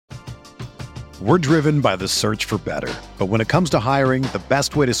We're driven by the search for better. But when it comes to hiring, the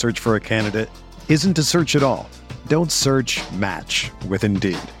best way to search for a candidate isn't to search at all. Don't search, match with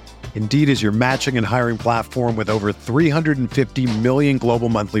Indeed. Indeed is your matching and hiring platform with over 350 million global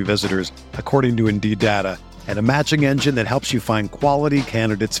monthly visitors, according to Indeed data, and a matching engine that helps you find quality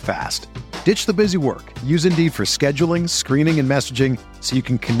candidates fast. Ditch the busy work. Use Indeed for scheduling, screening, and messaging so you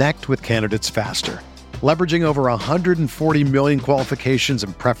can connect with candidates faster. Leveraging over 140 million qualifications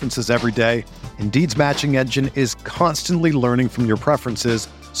and preferences every day, Indeed's matching engine is constantly learning from your preferences,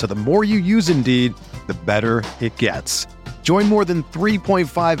 so the more you use Indeed, the better it gets. Join more than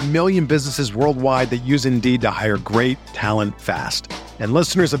 3.5 million businesses worldwide that use Indeed to hire great talent fast. And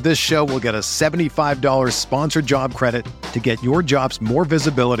listeners of this show will get a $75 sponsored job credit to get your jobs more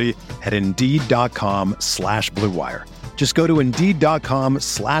visibility at Indeed.com/Blue Wire. Just go to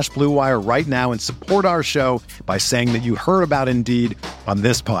Indeed.com/Blue Wire right now and support our show by saying that you heard about Indeed on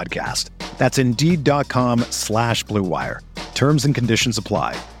this podcast. That's Indeed.com/Blue Wire. Terms and conditions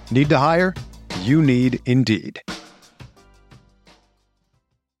apply. Need to hire? You need Indeed.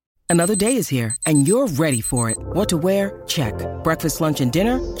 Another day is here, and you're ready for it. What to wear? Check. Breakfast, lunch, and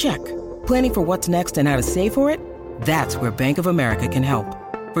dinner? Check. Planning for what's next and how to save for it? That's where Bank of America can help.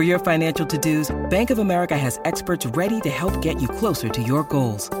 For your financial to-dos, Bank of America has experts ready to help get you closer to your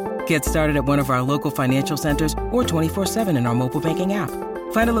goals. Get started at one of our local financial centers or 24/7 in our mobile banking app.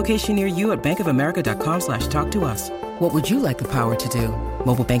 Find a location near you at bankofamerica.com/talktous. What would you like the power to do?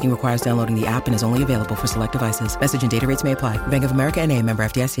 Mobile banking requires downloading the app and is only available for select devices. Message and data rates may apply. Bank of America N.A., member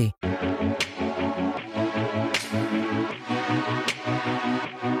FDIC.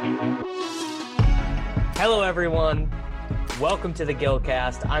 Hello, everyone. Welcome to the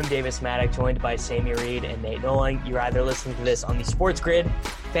Gilcast. I'm Davis Maddock, joined by Sammy Reed and Nate Nolan. You're either listening to this on the Sports Grid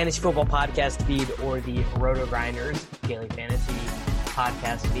Fantasy Football Podcast feed or the Roto Grinders Daily Fantasy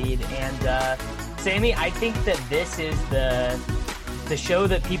Podcast feed. And Sammy, I think that this is the show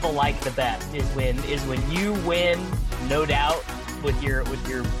that people like the best. Is when you win, no doubt, with your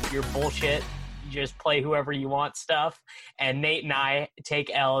bullshit. Just play whoever you want stuff, and Nate and I take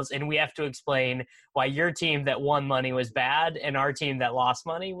L's, and we have to explain why your team that won money was bad and our team that lost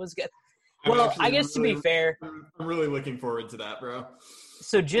money was good. Well, I guess to be fair, I'm really looking forward to that, bro.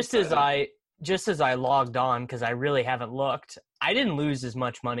 So just as I logged on, because I really haven't looked, I didn't lose as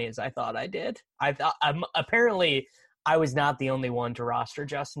much money as I thought I did. I thought apparently I was not the only one to roster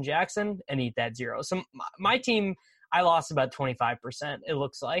Justin Jackson and eat that zero. So my team, I lost about 25%. It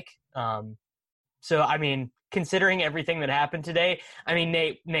looks like. So, I mean, considering everything that happened today, I mean,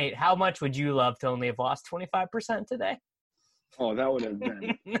 Nate, how much would you love to only have lost 25% today? Oh, that would have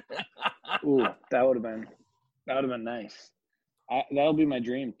been. That would have been nice. That'll be my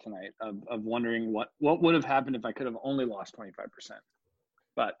dream tonight of wondering what would have happened if I could have only lost 25%.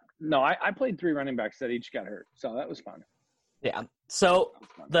 But no, I played 3 running backs that each got hurt, so that was fun. Yeah. So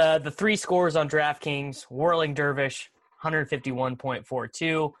the 3 scores on DraftKings: Whirling Dervish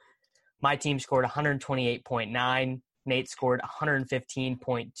 151.42. My team scored 128.9. Nate scored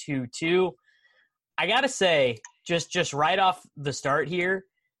 115.22. I got to say, just right off the start here,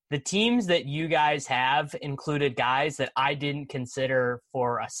 the teams that you guys have included guys that I didn't consider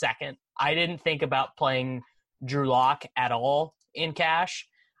for a second. I didn't think about playing Drew Lock at all in cash.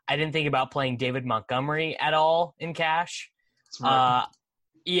 I didn't think about playing David Montgomery at all in cash. Yeah,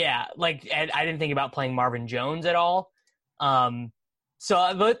 and I didn't think about playing Marvin Jones at all.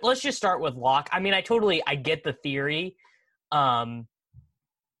 So let's just start with Lock. I mean, I get the theory, but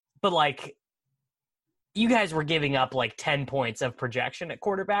you guys were giving up 10 points of projection at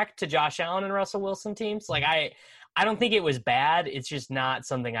quarterback to Josh Allen and Russell Wilson teams. I don't think it was bad. It's just not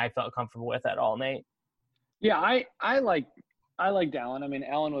something I felt comfortable with at all, Nate. Yeah, I liked Allen. I mean,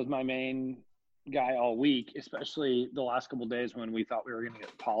 Allen was my main guy all week, especially the last couple of days when we thought we were going to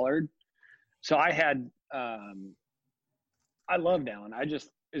get Pollard. So I loved Allen.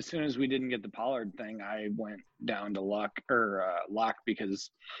 As soon as we didn't get the Pollard thing, I went down to Lock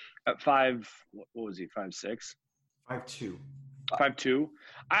because at 5, what was he, 5'6"? 5'2". 5'2".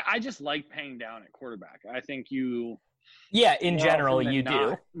 I just like paying down at quarterback. I think in general you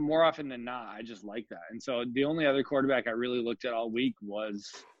do. More often than not, I just like that. And so the only other quarterback I really looked at all week was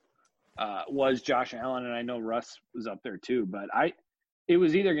Josh Allen, and I know Russ was up there too, but it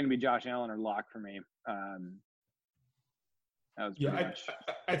was either going to be Josh Allen or Lock for me. I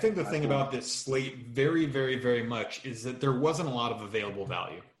think the thing about this slate very, very, very much is that there wasn't a lot of available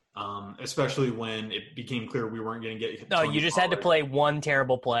value, especially when it became clear we weren't going to get. No, you just had to play one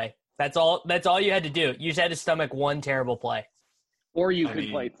terrible play. That's all you had to do. You just had to stomach one terrible play. Or you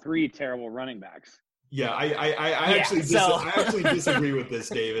could play 3 terrible running backs. Yeah, I actually disagree with this,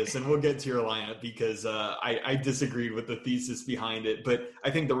 Davis, and we'll get to your lineup because I disagreed with the thesis behind it. But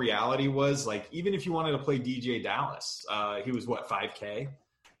I think the reality was, like, even if you wanted to play DJ Dallas, he was what, 5K?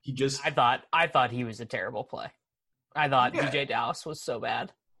 I thought he was a terrible play. I thought DJ Dallas was so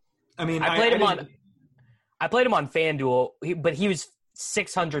bad. I mean, I played him on FanDuel, but he was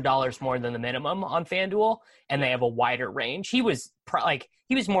 $600 more than the minimum on FanDuel, and they have a wider range. He was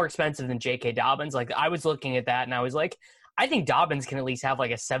he was more expensive than J.K. Dobbins. Like, I was looking at that, and I was like, I think Dobbins can at least have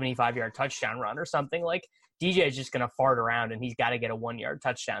like a 75-yard touchdown run or something. Like, DJ is just going to fart around, and he's got to get a 1-yard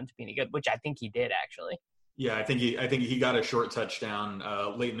touchdown to be any good, which I think he did actually. Yeah, I think he got a short touchdown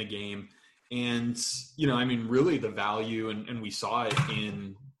late in the game, and I mean, really the value, and we saw it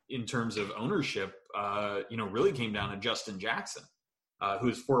in terms of ownership. Really came down to Justin Jackson,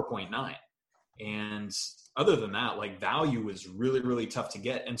 who's 4.9, and other than that, like, value is really, really tough to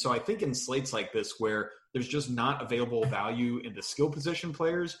get. And so I think in slates like this, where there's just not available value in the skill position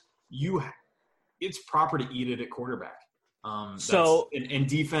players, it's proper to eat it at quarterback. In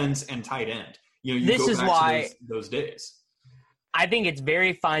defense and tight end, this is why those days. I think it's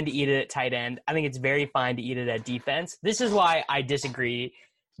very fine to eat it at tight end. I think it's very fine to eat it at defense. This is why I disagree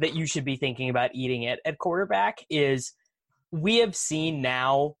that you should be thinking about eating it at quarterback. Is we have seen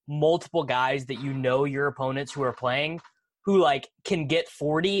now multiple guys that your opponents who are playing who, like, can get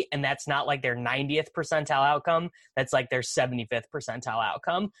 40, and that's not like their 90th percentile outcome. That's like their 75th percentile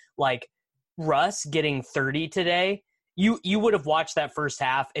outcome. Like, Russ getting 30 today, you would have watched that first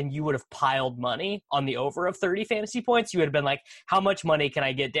half and you would have piled money on the over of 30 fantasy points. You would have been like, how much money can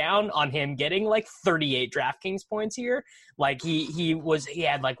I get down on him getting like 38 DraftKings points here? Like, he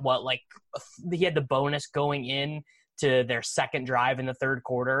had the bonus going in to their second drive in the third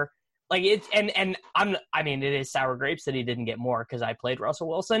quarter. Like, it, and it is sour grapes that he didn't get more because I played Russell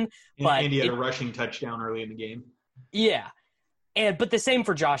Wilson, but and he had a rushing touchdown early in the game. Yeah. But the same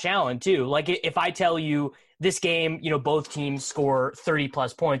for Josh Allen too. Like, if I tell you this game, both teams score 30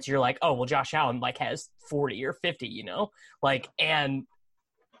 plus points, you're like, oh, well, Josh Allen like has 40 or 50, and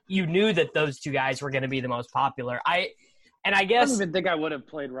you knew that those two guys were going to be the most popular. I guess I don't even think I would have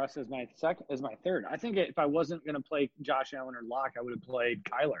played Russ as my third. I think if I wasn't going to play Josh Allen or Locke, I would have played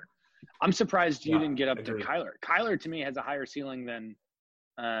Kyler. I'm surprised you didn't get up to Kyler. Kyler to me has a higher ceiling than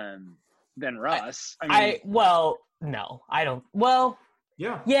Russ. No, I don't. Well,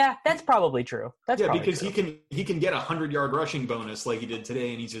 yeah, that's probably true. Because he can get 100-yard rushing bonus like he did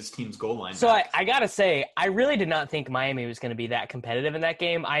today, and he's his team's goal line. So I gotta say, I really did not think Miami was going to be that competitive in that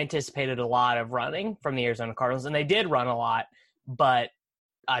game. I anticipated a lot of running from the Arizona Cardinals, and they did run a lot. But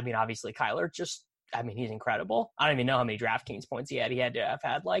I mean, obviously, Kyler he's incredible. I don't even know how many DraftKings points he had. He had to have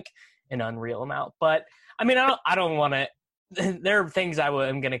had like an unreal amount. But I mean, I don't want to. There are things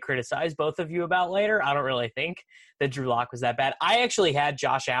I'm going to criticize both of you about later. I don't really think that Drew Lock was that bad. I actually had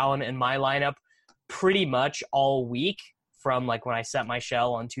Josh Allen in my lineup pretty much all week from like when I set my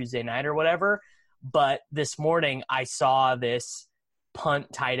shell on Tuesday night or whatever. But this morning I saw this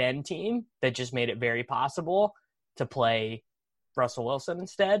punt tight end team that just made it very possible to play Russell Wilson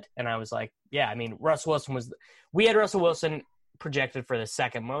instead. And I was like, yeah, I mean, we had Russell Wilson projected for the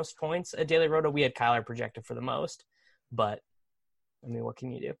second most points at Daily Roto. We had Kyler projected for the most. But I mean, what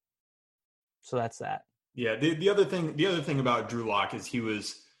can you do? So that's that. Yeah. The other thing about Drew Lock is he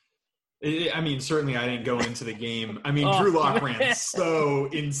was. I mean, certainly I didn't go into the game. I mean, Drew Lock ran so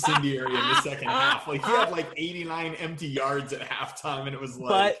incendiary in the second half. Like, he had like 89 empty yards at halftime, and it was like.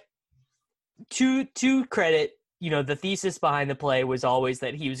 But to credit, the thesis behind the play was always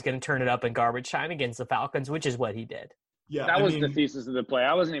that he was going to turn it up in garbage time against the Falcons, which is what he did. Yeah, that was the thesis of the play.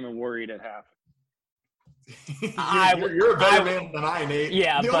 I wasn't even worried at half. You're a better man than I, Nate.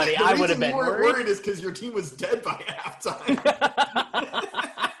 Yeah, buddy, I would have been worried is because your team was dead by halftime.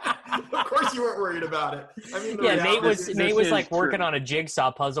 Of course you weren't worried about it. I mean, Nate was like working on a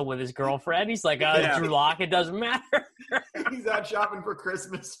jigsaw puzzle with his girlfririend. He's like, Drew Lock, it doesn't matter. He's out shopping for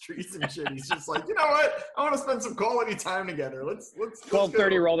Christmas trees and shit. He's just like, you know what? I want to spend some quality time together. Let's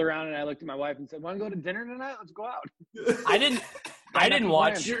 12:30 rolled around, and I looked at my wife and said, "Want to go to dinner tonight? Let's go out." I didn't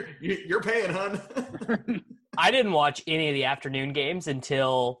watch. You're paying, hon. I didn't watch any of the afternoon games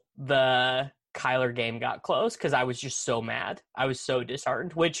until the Kyler game got close because I was just so mad. I was so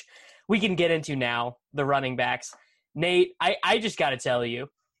disheartened, which we can get into now, the running backs. Nate, I just got to tell you,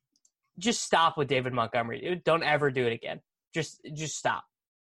 just stop with David Montgomery, dude. Don't ever do it again. Just stop.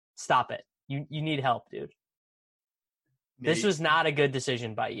 Stop it. You need help, dude. Nate, this was not a good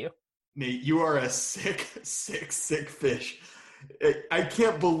decision by you. Nate, you are a sick fish. I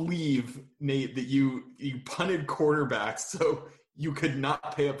can't believe, Nate, that you punted quarterbacks. So you could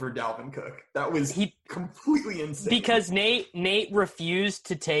not pay up for Dalvin Cook. That was completely insane. Because Nate refused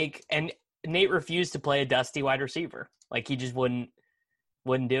to play a dusty wide receiver. Like, he just wouldn't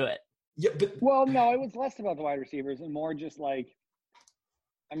do it. Yeah, but well, no, it was less about the wide receivers and more just like,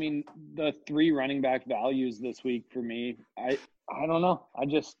 I mean, the 3 running back values this week for me, I don't know.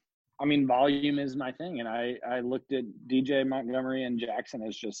 I mean, volume is my thing. And I looked at DJ Montgomery and Jackson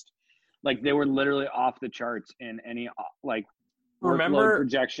as just like, they were literally off the charts in any like workload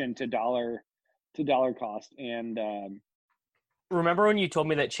projection to dollar cost. And remember when you told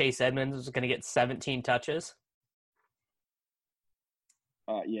me that Chase Edmonds was going to get 17 touches?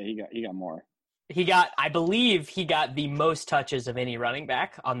 Yeah, he got more. I believe he got the most touches of any running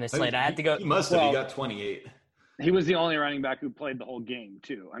back on this slate. I had to go. He must have. He got 28. He was the only running back who played the whole game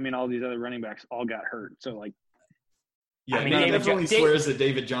too. I mean, all these other running backs all got hurt. So like, yeah, I mean, he definitely swears that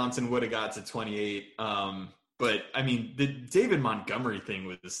David Johnson would have got to 28. But I mean, the David Montgomery thing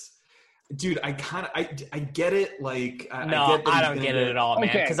was, dude, I get it. Like, I don't get it at all, man.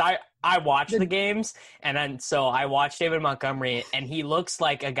 Because I watch the games, and then so I watch David Montgomery, and he looks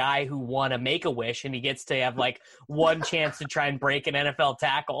like a guy who won a Make-A-Wish, and he gets to have like one chance to try and break an NFL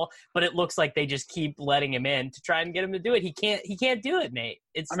tackle, but it looks like they just keep letting him in to try and get him to do it. He can't do it, Nate.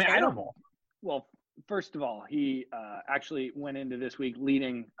 It's terrible. Well, first of all, he actually went into this week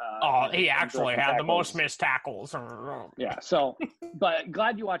leading. He actually had the most missed tackles. Yeah. So, but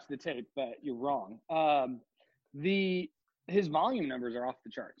glad you watched the tape, but you're wrong. His volume numbers are off the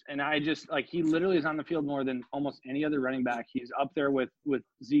charts, and I just like he literally is on the field more than almost any other running back. He's up there with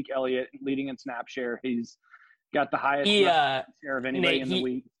Zeke Elliott leading in snap share. He's got the highest share of anybody in the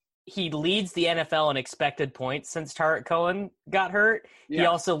week. He leads the NFL in expected points since Tarek Cohen got hurt. Yeah. He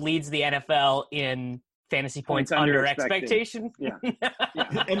also leads the NFL in fantasy points under expectation. Yeah.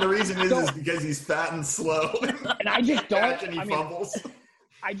 And the reason is because he's fat and slow. And I just don't. And he fumbles.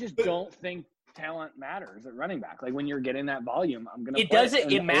 I just don't think talent matters at running back. Like when you're getting that volume, I'm gonna.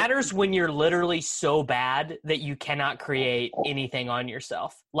 It matters when you're literally so bad that you cannot create anything on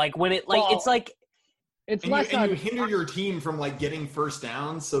yourself. Like when it like it's like. It's and less you hinder your team from like getting first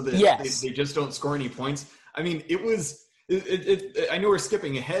downs so that they just don't score any points. I mean, it was. I know we're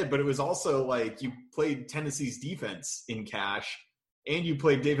skipping ahead, but it was also like you played Tennessee's defense in cash, and you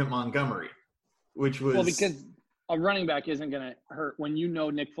played David Montgomery, which was because a running back isn't going to hurt when you know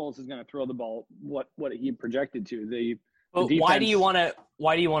Nick Foles is going to throw the ball. What he projected to the defense. Why do you want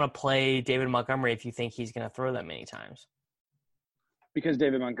to play David Montgomery if you think he's going to throw that many times? Because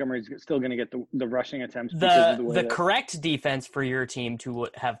David Montgomery is still going to get the rushing attempts. The correct defense for your team to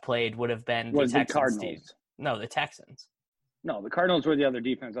have played would have been the Texans. Cardinals. No, the Texans. No, the Cardinals were the other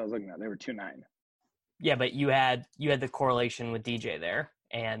defense I was looking at. They were 2-9. Yeah, but you had the correlation with DJ there,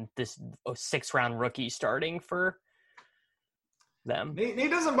 and this 6th-round rookie starting for them.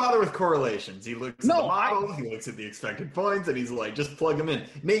 Nate doesn't bother with correlations. He looks at the model, he looks at the expected points, and he's like, just plug them in.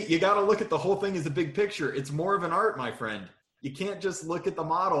 Nate, you got to look at the whole thing as a big picture. It's more of an art, my friend. You can't just look at the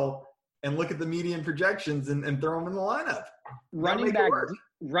model and look at the median projections and throw them in the lineup.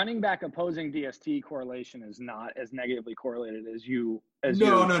 Running back opposing DST correlation is not as negatively correlated as you.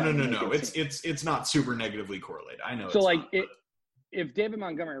 No. It's not super negatively correlated. I know. So if David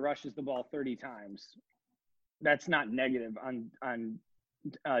Montgomery rushes the ball 30 times, that's not negative on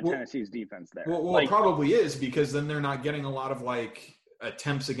Tennessee's defense there. Well, it probably is because then they're not getting a lot of like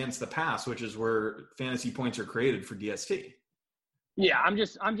attempts against the pass, which is where fantasy points are created for DST. Yeah, I'm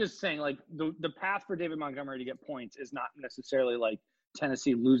just saying like the path for David Montgomery to get points is not necessarily like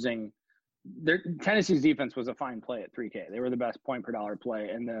Tennessee losing. Tennessee's defense was a fine play at 3K. They were the best point per dollar play,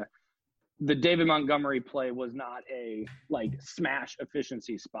 and the David Montgomery play was not a like smash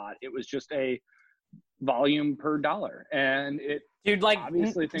efficiency spot. It was just a volume per dollar, and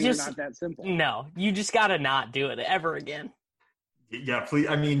obviously things are not that simple. No, you just got to not do it ever again. Yeah, please.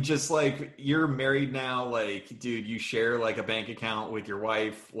 I mean, just like you're married now, like, dude, you share like a bank account with your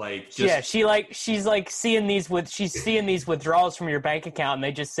wife, like, just she's seeing these withdrawals from your bank account, and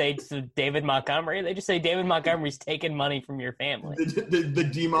they just say to David Montgomery, they just say David Montgomery's taking money from your family.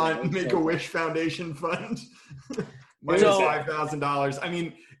 The DeMont Make-A-Wish Foundation Fund, minus $5,000. I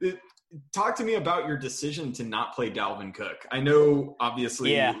mean. Talk to me about your decision to not play Dalvin Cook. I know,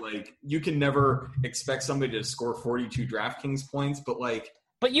 obviously, like you can never expect somebody to score 42 DraftKings points,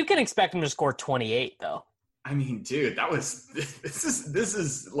 but you can expect him to score 28, though. I mean, dude, this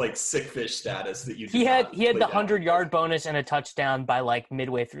is like sick fish status that you. He had the 100-yard bonus and a touchdown by like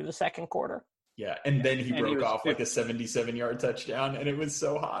midway through the second quarter. Yeah, and then he broke off like a 77-yard touchdown, and it was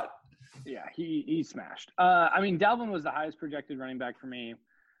so hot. Yeah, he smashed. I mean, Dalvin was the highest projected running back for me.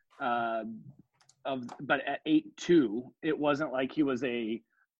 but at 8.2, it wasn't like he was a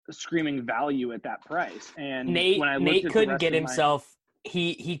screaming value at that price. And when I looked Nate at couldn't get himself.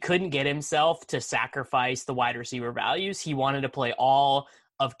 He couldn't get himself to sacrifice the wide receiver values. He wanted to play all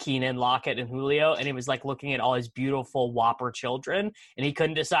of Keenan, Lockett, and Julio, and he was like looking at all his beautiful Whopper children, and he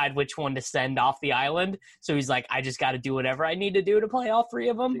couldn't decide which one to send off the island. So he's like, I just got to do whatever I need to do to play all three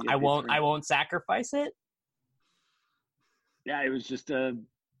of them. I won't sacrifice it. Yeah, it was just it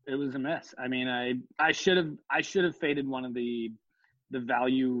was a mess. I mean, I should have faded one of the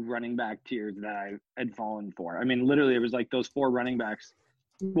value running back tiers that I had fallen for. I mean, literally, it was like those 4 running backs.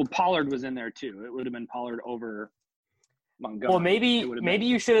 Well, Pollard was in there too. It would have been Pollard over Montgomery. Well, maybe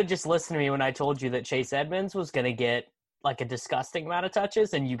you should have just listened to me when I told you that Chase Edmonds was going to get like a disgusting amount of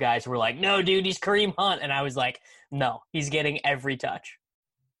touches, and you guys were like, "No, dude, he's Kareem Hunt," and I was like, "No, he's getting every touch,"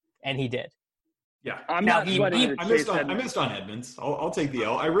 and he did. Yeah, I missed on Edmonds. I'll take the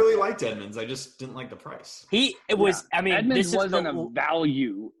L. I really liked Edmonds. I just didn't like the price. Edmonds wasn't a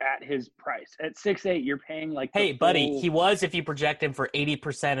value at his price. At 6'8", you're paying like. Hey, buddy, he was if you project him for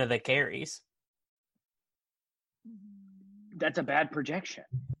 80% of the carries. That's a bad projection.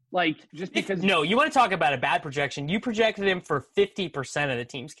 Like just because. No, you want to talk about a bad projection? You projected him for 50% of the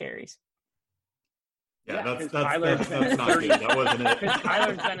team's carries. Yeah, that's not good. That wasn't it.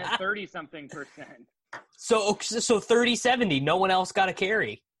 Tyler's been at 30-something%. So 30-70, no one else got a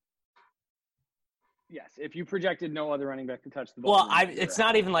carry. Yes, if you projected no other running back to touch the ball. Well, it's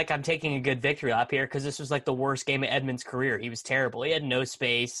not even like I'm taking a good victory lap here because this was like the worst game of Edmonds' career. He was terrible. He had no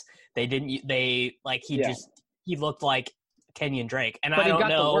space. He looked like Kenyon Drake. And but I don't know. But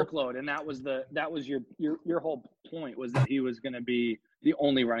he got the workload, and that was your whole point was that he was going to be the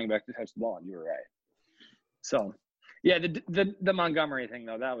only running back to touch the ball, and you were right. So, yeah, the Montgomery thing,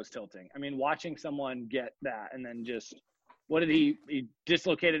 though, that was tilting. I mean, watching someone get that and then just – what did he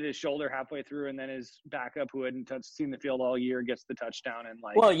dislocated his shoulder halfway through, and then his backup who hadn't seen the field all year gets the touchdown. And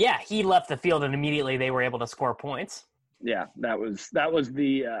like, well, yeah, he left the field, and immediately they were able to score points. Yeah, that was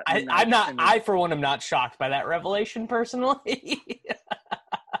the I, for one, am not shocked by that revelation personally.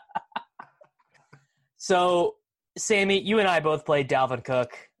 So, Sammy, you and I both played Dalvin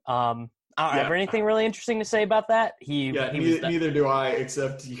Cook. I don't have anything really interesting to say about that. Neither do I,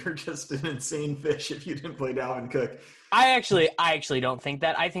 except you're just an insane fish if you didn't play Dalvin Cook. I actually don't think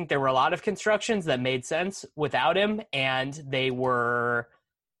that. I think there were a lot of constructions that made sense without him, and they were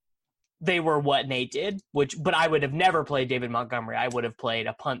what Nate did. But I would have never played David Montgomery. I would have played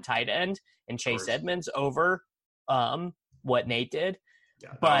a punt tight end and Chase Edmonds over what Nate did. Yeah,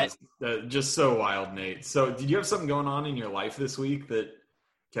 but just so wild, Nate. So, did you have something going on in your life this week that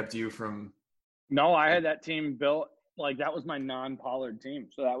kept you from? No, I had that team built like that was my non-Pollard team.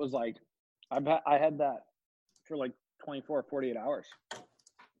 So that was like I had that for like 24, 48 hours.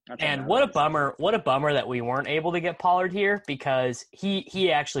 And what a bummer that we weren't able to get Pollard here because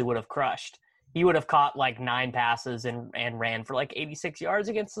he actually would have crushed. He would have caught like 9 passes and ran for like 86 yards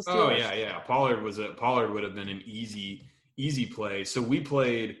against the Steelers. Oh yeah. Pollard would have been an easy play. So we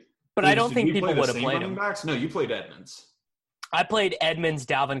played. But I don't think people would have played him. Backs? No, you played Edmonds. I played Edmonds,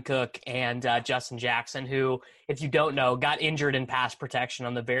 Dalvin Cook, and Justin Jackson, who, if you don't know, got injured in pass protection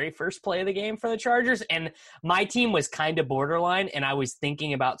on the very first play of the game for the Chargers. And my team was kind of borderline, and I was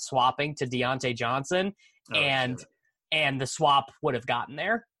thinking about swapping to Deontay Johnson, and the swap would have gotten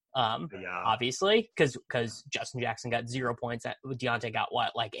there, obviously, because Justin Jackson got 0 points. Deontay got,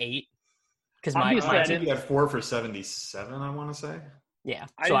 what, like 8? Because my team got 4 for 77, I want to say. Yeah,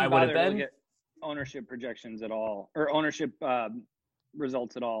 so I would have been – ownership projections at all or ownership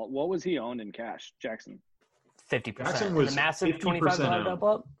results at all. What was he owned in cash, Jackson? 50%. Jackson was a massive $25 double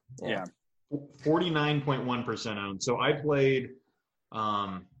up. Yeah. 49.1% owned. So I played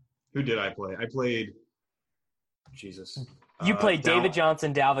who did I play? I played Jesus. You played David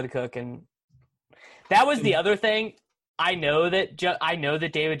Johnson, Dalvin Cook, and that was the other thing. I know that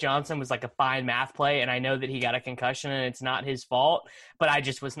David Johnson was like a fine math play, and I know that he got a concussion, and it's not his fault. But I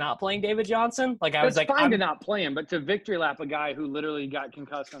just was not playing David Johnson. Like I was like, fine to not play him, but to victory lap a guy who literally got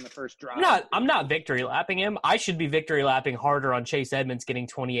concussed on the first drive. I'm not victory lapping him. I should be victory lapping harder on Chase Edmonds getting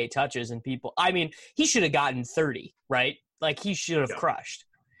 28 touches and people. I mean, he should have gotten 30, right? Like he should have crushed.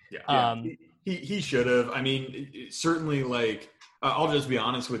 Yeah. He should have. I mean, certainly like. I'll just be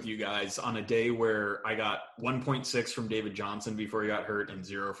honest with you guys. On a day where I got 1.6 from David Johnson before he got hurt and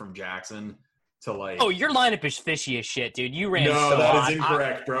 0 from Jackson, to like. Oh, your lineup is fishy as shit, dude. You ran. No, so that hot. is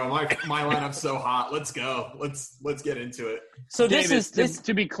incorrect, bro. My lineup's so hot. Let's go. Let's get into it. So Davis, this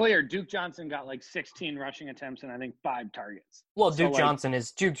to be clear, Duke Johnson got like 16 rushing attempts and I think 5 targets. Well, So, Duke Johnson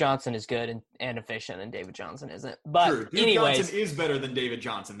is good and efficient, and David Johnson isn't. But True. Duke anyways, Johnson is better than David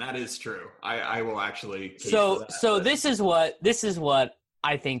Johnson. That is true. I will actually. Case so for that, so but- this is what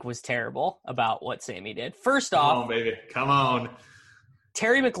I think was terrible about what Sammy did. First Come off, on, baby. Come on.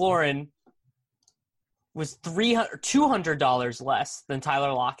 Terry McLaurin was $200 less than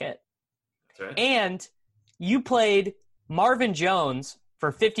Tyler Lockett. That's right. And you played Marvin Jones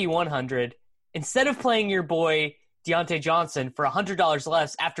for $5,100 instead of playing your boy Deontay Johnson for $100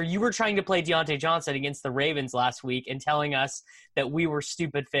 less after you were trying to play Deontay Johnson against the Ravens last week and telling us that we were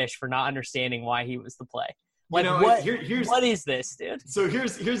stupid fish for not understanding why he was the play. Like, what is this, dude? So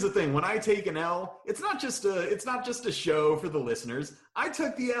here's the thing. When I take an L, it's not just a show for the listeners. I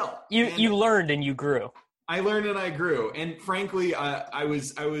took the L. You learned and you grew. I learned and I grew. And frankly, I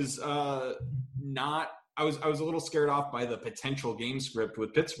was a little scared off by the potential game script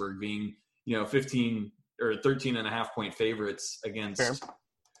with Pittsburgh being, 15 or 13.5-point favorites against.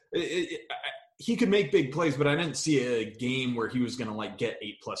 He could make big plays, but I didn't see a game where he was going to like get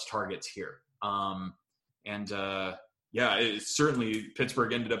 8+ targets here. Certainly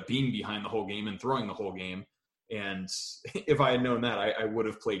Pittsburgh ended up being behind the whole game and throwing the whole game. And if I had known that, I would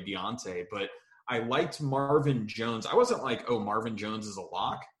have played Deontay. But I liked Marvin Jones. I wasn't like, oh, Marvin Jones is a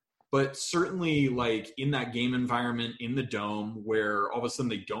lock. But certainly, like, in that game environment, in the Dome, where all of a sudden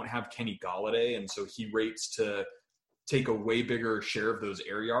they don't have Kenny Golladay, and so he rates to take a way bigger share of those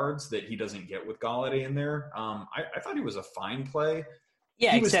air yards that he doesn't get with Golladay in there. I thought he was a fine play.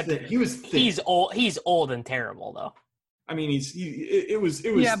 Yeah, he was thin. He's old. He's old and terrible, though. I mean, it was.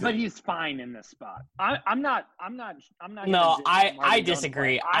 Yeah, thin. but he's fine in this spot. I'm not. No, I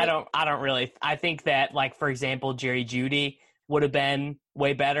disagree. I don't really. I think that, like, for example, Jerry Jeudy would have been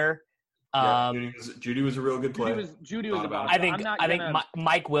way better. Jeudy was a real good play. Jeudy was about. I think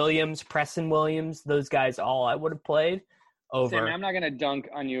Mike Williams, Preston Williams, those guys all I would have played over. Sammy, I'm not going to dunk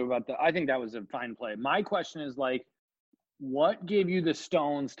on you about I think that was a fine play. My question is, like, what gave you the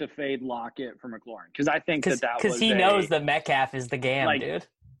stones to fade Lockett for McLaurin? Because I think that was because he knows that Metcalf is the game, dude.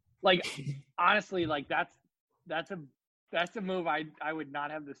 Like, honestly, like that's a move I would not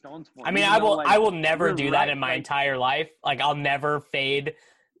have the stones for. I mean, I will never do that in my entire life. Like, I'll never fade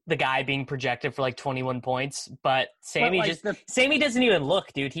the guy being projected for like 21 points. But Sammy Sammy doesn't even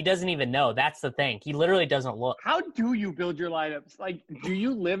look, dude. He doesn't even know. That's the thing. He literally doesn't look. How do you build your lineups? Like, do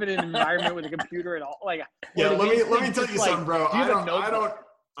you live in an environment with a computer at all? Like, yeah, let me tell you something, bro.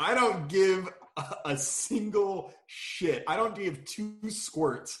 I don't give a single shit. I don't give 2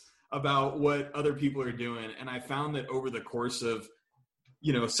 squirts about what other people are doing. And I found that over the course of,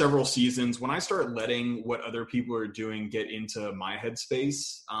 several seasons, when I start letting what other people are doing get into my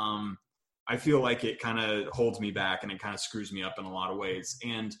headspace, I feel like it kind of holds me back and it kind of screws me up in a lot of ways.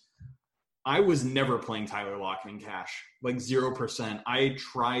 And I was never playing Tyler Lockett in cash, like 0%. I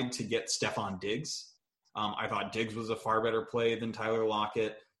tried to get Stephon Diggs. I thought Diggs was a far better play than Tyler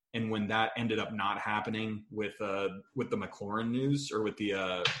Lockett. And when that ended up not happening with the McLaurin news or with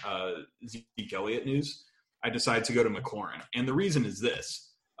the Zeke Elliott news, I decided to go to McLaurin. And the reason is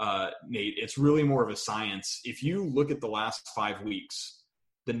this, Nate, it's really more of a science. If you look at the last 5 weeks,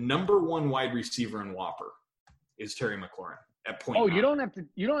 the number 1 wide receiver in Whopper is Terry McLaurin at 0.9. Oh, you don't have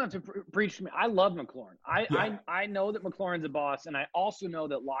to preach to me. I love McLaurin. I know that McLaurin's a boss, and I also know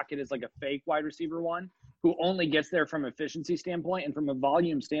that Lockett is like a fake wide receiver one who only gets there from efficiency standpoint and from a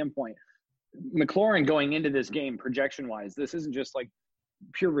volume standpoint. McLaurin going into this game projection-wise, this isn't just like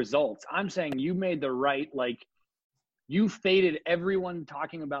pure results. I'm saying you made the right, like, you faded everyone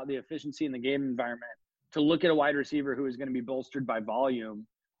talking about the efficiency in the game environment to look at a wide receiver who is going to be bolstered by volume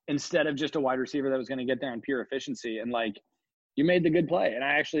instead of just a wide receiver that was going to get there on pure efficiency. And, like, you made the good play. And I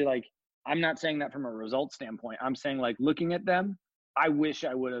actually, like, I'm not saying that from a result standpoint. I'm saying, like, looking at them, I wish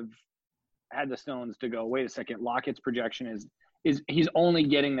I would have had the stones to go, wait a second, Lockett's projection is he's only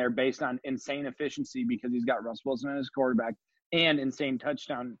getting there based on insane efficiency because he's got Russ Wilson as quarterback and insane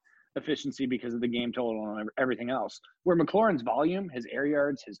touchdown efficiency because of the game total and everything else. Where McLaurin's volume, his air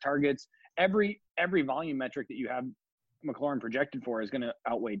yards, his targets, every volume metric that you have McLaurin projected for is going to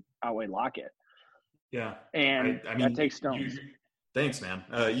outweigh Lockett. Yeah. And I mean, that takes stones. Thanks, man.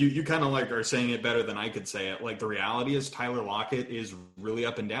 You kind of like are saying it better than I could say it. Like, the reality is Tyler Lockett is really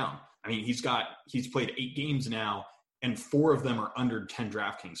up and down. I mean, he's played 8 games now, and 4 of them are under 10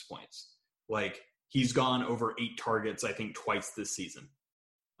 DraftKings points. Like, he's gone over 8 targets, I think, twice this season.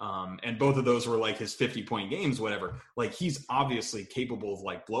 And both of those were like his 50-point games, whatever. Like, he's obviously capable of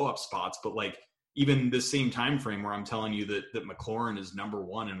like blow up spots, but like even the same time frame where I'm telling you that McLaurin is number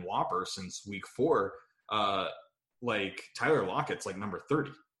 1 in Whopper since week 4, like Tyler Lockett's like number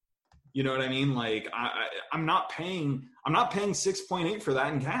 30. You know what I mean? Like I'm not paying 6.8 for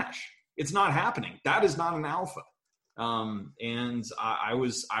that in cash. It's not happening. That is not an alpha. And I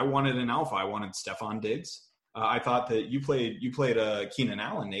wanted an alpha. I wanted Stephon Diggs. I thought that you played Keenan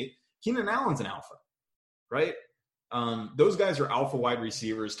Allen, Nate. Keenan Allen's an alpha, right? Those guys are alpha wide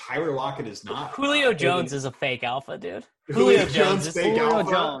receivers. Tyler Lockett is not. Julio Jones is a fake alpha, dude. Julio Jones is fake Julio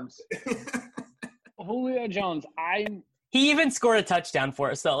alpha. Jones. Julio Jones. He even scored a touchdown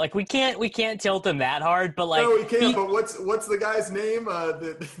for us, though. Like we can't tilt him that hard, but like no, we can't. But what's the guy's name?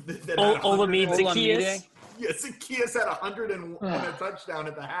 That Olamide Zaccheaus. Yeah, Zaccheaus had 100 and a touchdown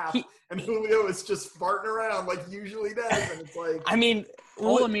at the half, and Julio is just farting around like he usually does, and it's like. I mean,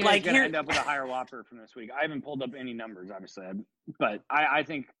 Olamide like going to end up with a higher Whopper from this week. I haven't pulled up any numbers, obviously, but I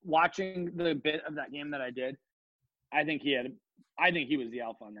think watching the bit of that game that I did, I think he was the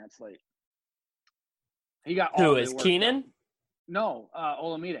alpha on that slate. He got all who is Keenan? No,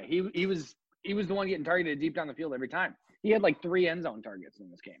 Olamide. He was the one getting targeted deep down the field every time. He had like 3 end zone targets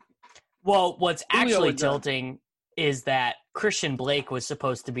in this game. Well, what's actually tilting is that Christian Blake was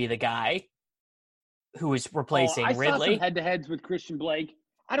supposed to be the guy who was replacing Ridley. I saw some head-to-heads with Christian Blake.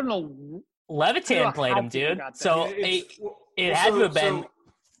 I don't know. Levitan played him, dude. So it had to have been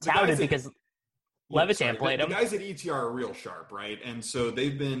touted because Levitan played him. The guys at ETR are real sharp, right? And so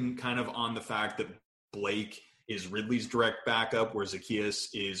they've been kind of on the fact that Blake is Ridley's direct backup, where Zaccheaus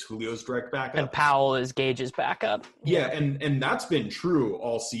is Julio's direct backup. And Powell is Gage's backup. Yeah, and that's been true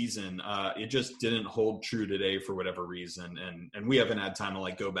all season. It just didn't hold true today for whatever reason. And we haven't had time to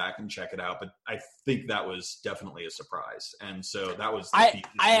like go back and check it out, but I think that was definitely a surprise. And so that was I'm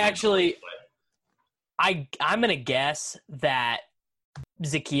gonna guess that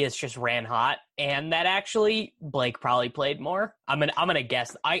Zaccheaus just ran hot and that actually Blake probably played more. I'm gonna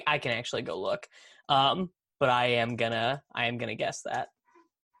guess. I can actually go look. But I am gonna guess that.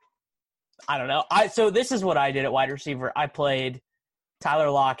 I don't know. So this is what I did at wide receiver. I played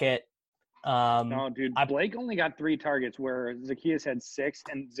Tyler Lockett. No, dude. Blake only got 3 targets, where Zaccheaus had 6,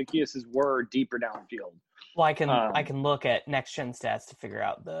 and Zaccheaus's were deeper downfield. Well, I can look at next gen stats to figure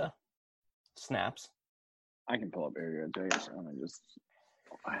out the snaps. I can pull up area Jay.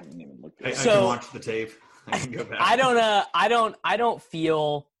 I haven't even looked at it. I can watch the tape. I can go back. I don't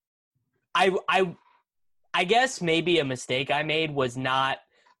feel. I guess maybe a mistake I made was not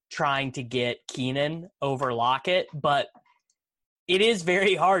trying to get Keenan over Lockett, but it is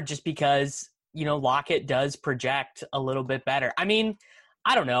very hard just because, you know, Lockett does project a little bit better. I mean,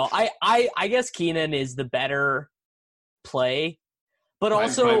 I don't know. I guess Keenan is the better play, but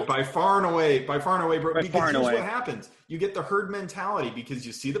also by far and away, bro. Because here's what happens. You get the herd mentality because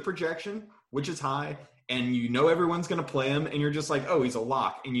you see the projection, which is high, and you know everyone's going to play him, and you're just like, oh, he's a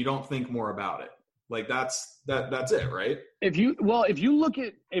lock, and you don't think more about it. Like that's it, right? If you look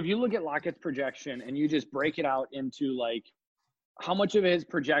at Lockett's projection and you just break it out into like how much of his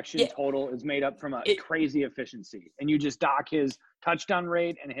projection total is made up from a crazy efficiency, and you just dock his touchdown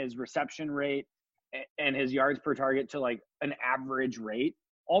rate and his reception rate and his yards per target to like an average rate,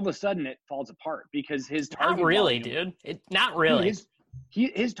 all of a sudden it falls apart because his target not really, volume, dude. Not really.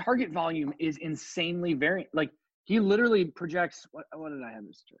 His target volume is insanely variant. Like he literally projects. What did I have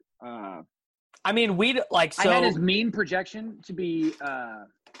this? I mean, I had his mean projection to be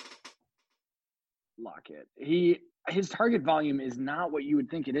Lockett. His target volume is not what you would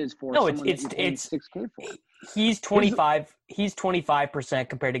think it is for. No, someone it's $6K for. He's 25. He's 25%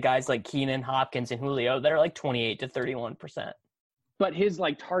 compared to guys like Keenan, Hopkins, and Julio that are like 28 to 31%. But his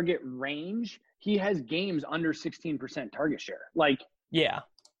like target range, he has games under 16% target share. Like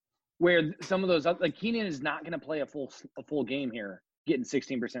where some of those like Keenan is not going to play a full game here, getting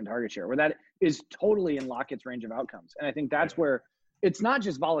 16% target share, where that is totally in Lockett's range of outcomes. And I think that's where it's not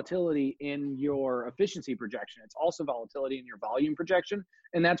just volatility in your efficiency projection. It's also volatility in your volume projection.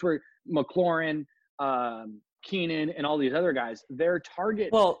 And that's where McLaurin, Keenan, and all these other guys, their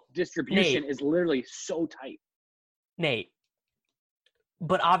target distribution is literally so tight. Nate,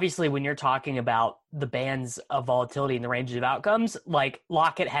 but obviously when you're talking about the bands of volatility and the ranges of outcomes, like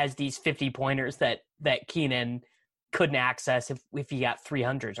Lockett has these 50-pointers that Keenan couldn't access if he got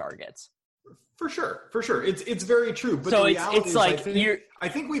 300 targets. For sure. It's very true. But so the reality it's like I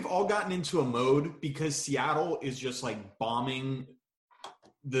think we've all gotten into a mode because Seattle is just like bombing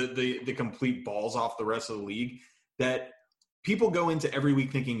the complete balls off the rest of the league, that people go into every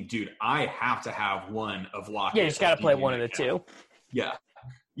week thinking, dude, I have to have one of Lockett. Yeah, you just got to play one of the two. Yeah.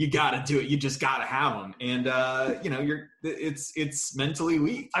 you got to do it. You just got to have them. And, it's mentally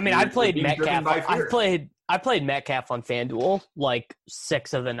weak. I mean, I played Metcalf. I played Metcalf on FanDuel like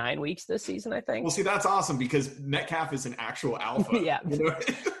 6 of the 9 weeks this season, I think. Well, see, that's awesome because Metcalf is an actual alpha. Yeah.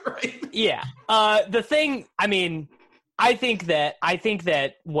 Right? Yeah. The thing, I mean, I think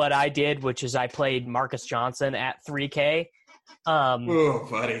that what I did, which is I played Marcus Johnson at 3K. Oh,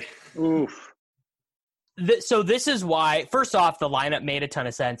 buddy. Oof. So this is why, first off, the lineup made a ton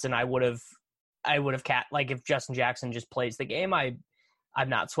of sense, and I would have if Justin Jackson just plays the game, I'm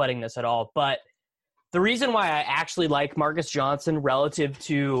not sweating this at all. But the reason why I actually like Marcus Johnson relative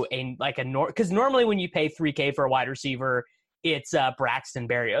to because normally when you pay 3K for a wide receiver, it's Braxton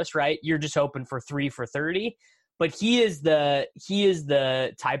Berrios, right? You're just hoping for 3 for 30, but he is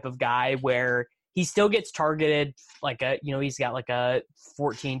the type of guy where he still gets targeted he's got like a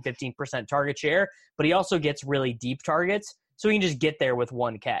 14-15% target share, but he also gets really deep targets, so he can just get there with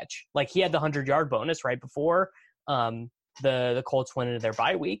one catch. Like he had the 100-yard bonus right before the Colts went into their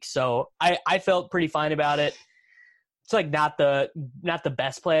bye week, so I felt pretty fine about it. It's like not the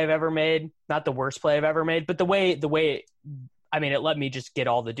best play I've ever made, not the worst play I've ever made, but the way I mean, it let me just get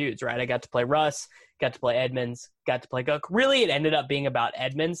all the dudes, right? I got to play Russ, got to play Edmonds, got to play Cook. Really, it ended up being about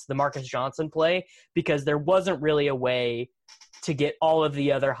Edmonds, the Marcus Johnson play, because there wasn't really a way to get all of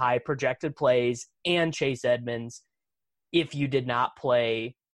the other high projected plays and Chase Edmonds if you did not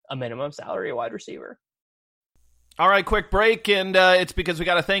play a minimum salary wide receiver. All right, quick break, and it's because we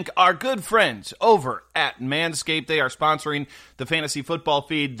got to thank our good friends over at Manscaped. They are sponsoring the Fantasy Football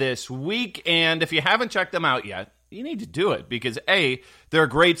Feed this week, and if you haven't checked them out yet, you need to do it because A, they're a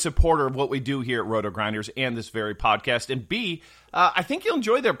great supporter of what we do here at Roto Grinders and this very podcast, and B, I think you'll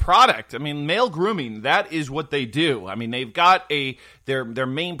enjoy their product. I mean, male grooming, that is what they do. I mean, they've got their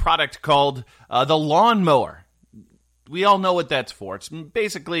main product called the lawnmower. We all know what that's for. It's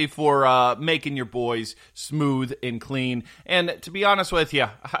basically for making your boys smooth and clean. And to be honest with you,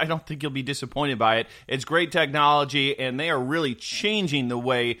 I don't think you'll be disappointed by it. It's great technology, and they are really changing the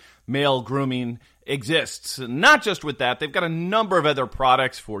way male grooming exists. Not just with that, they've got a number of other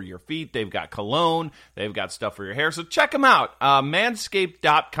products for your feet. They've got cologne. They've got stuff for your hair. So check them out.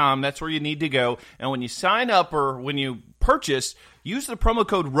 Manscaped.com. That's where you need to go. And when you sign up or when you purchase, use the promo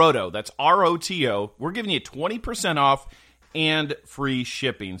code ROTO. That's ROTO. We're giving you 20% off and free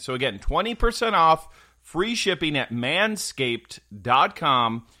shipping. So again, 20% off, free shipping at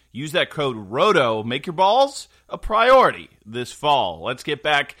manscaped.com. Use that code ROTO. Make your balls a priority this fall. Let's get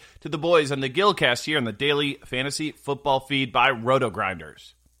back to the boys on the Gilcast here on the Daily Fantasy Football Feed by Roto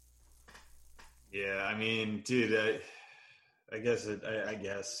Grinders. Yeah, I mean, dude, I guess.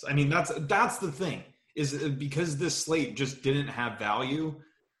 I mean, that's the thing. Is because this slate just didn't have value,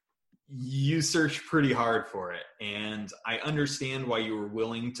 you searched pretty hard for it. And I understand why you were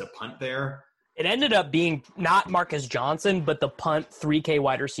willing to punt there. It ended up being not Marcus Johnson, but the punt 3K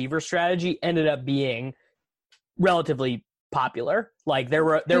wide receiver strategy ended up being relatively popular. Like there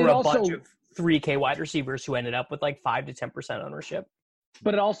were a bunch of 3K wide receivers who ended up with like 5 to 10% ownership.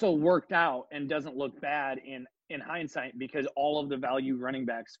 But it also worked out and doesn't look bad in hindsight because all of the value running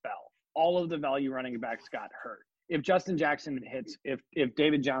backs fell. All of the value running backs got hurt. If Justin Jackson hits, if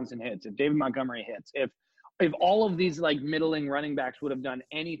David Johnson hits, if David Montgomery hits, if all of these like middling running backs would have done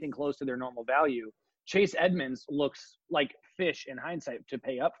anything close to their normal value, Chase Edmonds looks like fish in hindsight to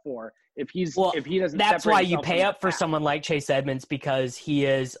pay up for. If he doesn't, that's why you pay up for someone like Chase Edmonds because he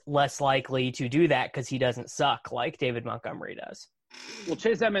is less likely to do that because he doesn't suck like David Montgomery does. Well,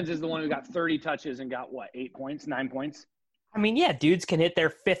 Chase Edmonds is the one who got 30 touches and got 8 points, 9 points. I mean, yeah, dudes can hit their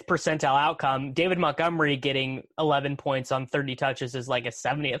 5th percentile outcome. David Montgomery getting 11 points on 30 touches is like a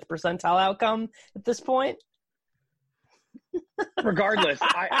 70th percentile outcome at this point. Regardless,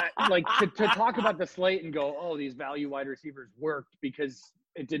 I like to talk about the slate and go, oh, these value wide receivers worked because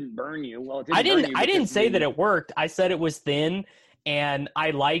it didn't burn you. Well, it didn't. I didn't say that it worked. I said it was thin, and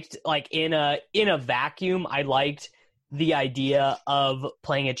I liked like in a vacuum. I liked the idea of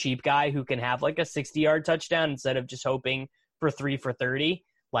playing a cheap guy who can have like a 60-yard touchdown instead of just hoping for 3 for 30,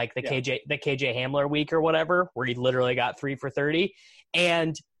 like the KJ Hamler week or whatever, where he literally got 3 for 30.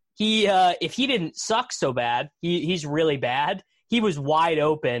 And he, if he didn't suck so bad, he's really bad. He was wide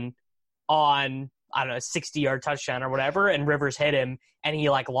open on, I don't know, a 60-yard touchdown or whatever, and Rivers hit him, and he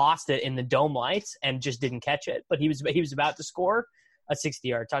like lost it in the dome lights and just didn't catch it. But he was about to score a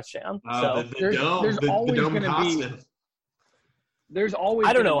 60-yard touchdown. So there's always going to be. There's always.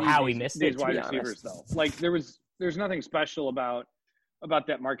 I don't know how he missed it. Wide receivers, though, like there's nothing special about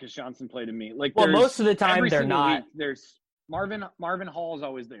that Marcus Johnson play to me. Like, most of the time they're not. There's Marvin Hall is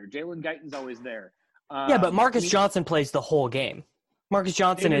always there. Jalen Guyton's always there. Yeah, but Marcus Johnson plays the whole game. Marcus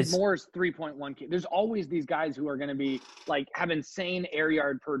Johnson David is Moore's 3.1K. There's always these guys who are going to be like have insane air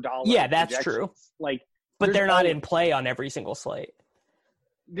yard per dollar. Yeah, that's projections. true. But they're not in play on every single slate.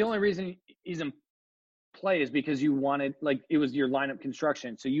 The only reason he's in play is because you wanted, it was your lineup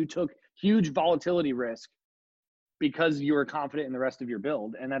construction. So you took huge volatility risk because you were confident in the rest of your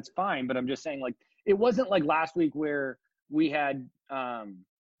build, and that's fine. But I'm just saying, it wasn't like last week where we had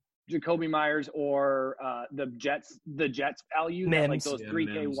Jacoby Myers or the Jets value. Mims. Those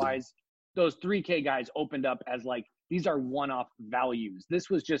 3K those 3K guys opened up as these are one-off values. This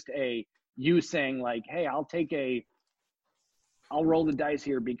was just you saying hey, I'll roll the dice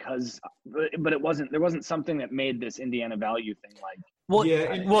here because, but there wasn't something that made this Indiana value thing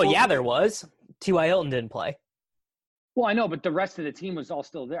there was. T.Y. Hilton didn't play. Well, I know, but the rest of the team was all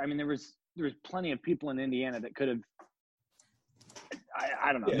still there. I mean, there was plenty of people in Indiana that could have.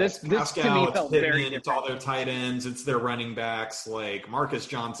 I don't know. Yeah, this Pascal, to me felt very different. It's all their tight ends. It's their running backs. Marcus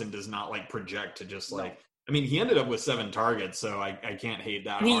Johnson does not project to just I mean, he ended up with 7 targets, so I can't hate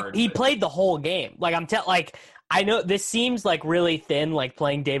that hard. He played the whole game. I know this seems really thin,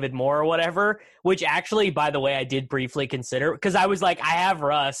 playing David Moore or whatever, which actually, by the way, I did briefly consider because I was I have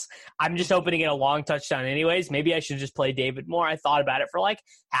Russ. I'm just hoping to get a long touchdown anyways. Maybe I should just play David Moore. I thought about it for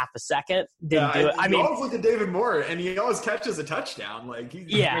half a second. Didn't do it. I mean, always look at David Moore, and he always catches a touchdown.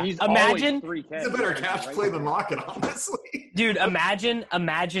 He's imagine he's a better cash play than Lockett, honestly. Dude, imagine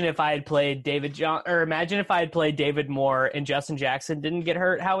if I had played imagine if I had played David Moore and Justin Jackson didn't get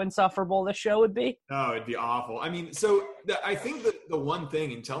hurt. How insufferable this show would be. Oh, it'd be awful. I mean, so I think that the one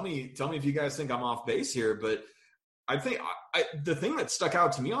thing, and tell me if you guys think I'm off base here, but I think the thing that stuck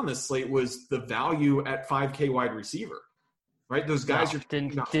out to me on this slate was the value at 5K wide receiver. Right, those guys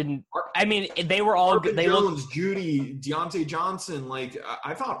didn't. I mean, they were all good. They Jones, Judy, Deontay Johnson.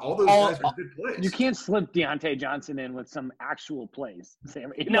 I thought all those guys were good plays. You can't slip Deontay Johnson in with some actual plays,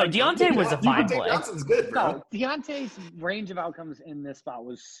 Sam. No, Deontay was a fine play. Johnson's good, bro. No, Deontay's range of outcomes in this spot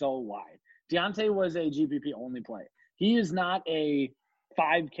was so wide. Deontay was a GPP only play. He is not a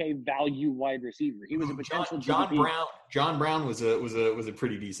 5K value wide receiver. He was a potential GPP. John Brown was a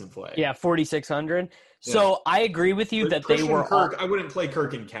pretty decent play. Yeah, 4,600. Yeah. So I agree with you that Christian they were. Kirk, I wouldn't play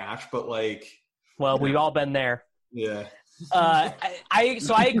Kirk in cash, but well, we've all been there. Yeah. So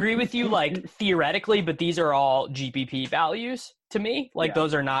I agree with you, theoretically, but these are all GPP values to me.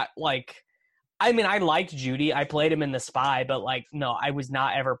 Those are not I mean, I liked Judy. I played him in the spy, but no, I was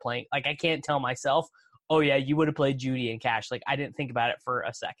not ever playing. I can't tell myself, oh yeah, you would have played Judy in cash. I didn't think about it for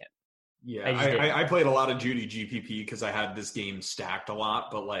a second. Yeah, I played a lot of Judy GPP because I had this game stacked a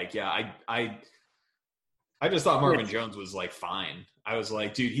lot. But I just thought Marvin Jones was fine. I was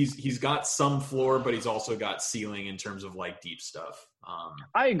dude, he's got some floor, but he's also got ceiling in terms of deep stuff.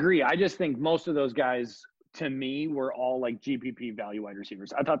 I agree. I just think most of those guys to me were all GPP value wide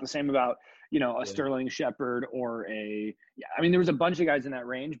receivers. I thought the same about a Sterling Shepard or I mean, there was a bunch of guys in that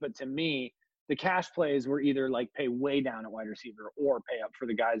range, but to me, the cash plays were either pay way down at wide receiver or pay up for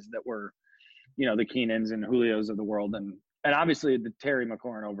the guys that were, the Keenans and Julios of the world. And obviously the Terry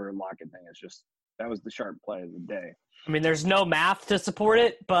McLaurin over Lockett thing is just, that was the sharp play of the day. I mean, there's no math to support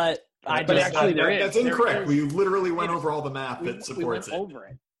it, but that's incorrect. We literally went over all the math that supports it. Over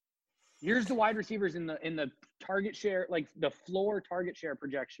it. Here's the wide receivers in the target share, the floor target share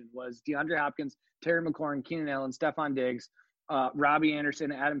projection was DeAndre Hopkins, Terry McLaurin, Keenan Allen, Stephon Diggs, Robbie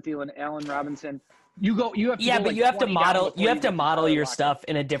Anderson, Adam Thielen, Allen Robinson. You have to model your stuff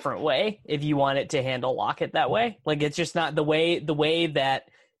in a different way if you want it to handle Lockett that way. It's just not the way that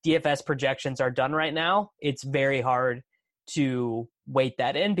DFS projections are done right now. It's very hard to weight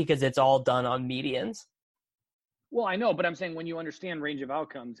that in because it's all done on medians. Well, I know, but I'm saying when you understand range of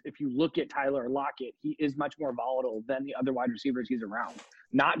outcomes, if you look at Tyler Lockett, he is much more volatile than the other wide receivers he's around.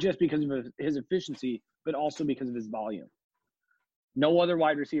 Not just because of his efficiency, but also because of his volume. No other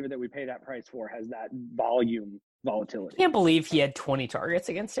wide receiver that we pay that price for has that volatility. I can't believe he had 20 targets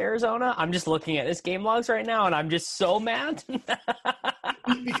against Arizona. I'm just looking at his game logs right now, and I'm just so mad.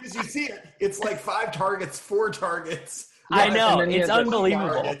 Because you see it. It's 5 targets, 4 targets. I know. It's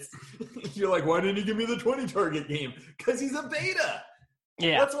unbelievable. You're why didn't he give me the 20-target game? Because he's a beta.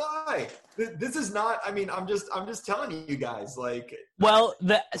 Yeah. That's why. This is not – I mean, I'm just telling you guys, Well,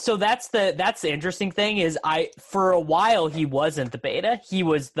 so that's the interesting thing is for a while he wasn't the beta. He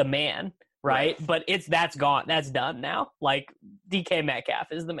was the man, right? But that's gone. That's done now. DK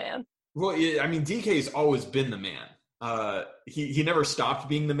Metcalf is the man. Well, I mean, DK's always been the man. He never stopped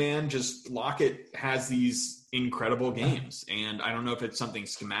being the man. Just Lockett has these incredible games, and I don't know if it's something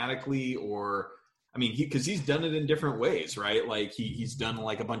schematically or I mean, because he's done it in different ways, right? He's done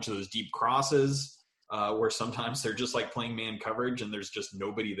a bunch of those deep crosses. where sometimes they're just like playing man coverage and there's just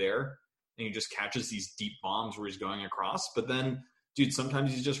nobody there, and he just catches these deep bombs where he's going across. But then, dude,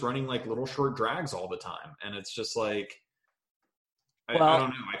 sometimes he's just running like little short drags all the time, and it's just like, I don't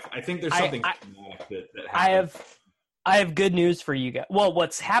know. I think there's something that happens. I have good news for you guys. Well,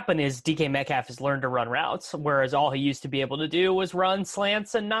 what's happened is DK Metcalf has learned to run routes, whereas all he used to be able to do was run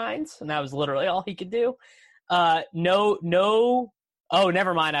slants and nines, and that was literally all he could do. No. Oh,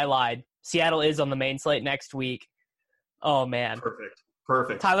 never mind. I lied. Seattle is on the main slate next week. Oh man.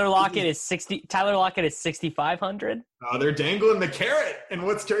 Perfect. Tyler Lockett is 6,500. They're dangling the carrot. And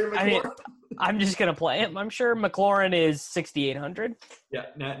what's Terry McLaurin? I'm just gonna play him. I'm sure McLaurin is 6,800. Yeah.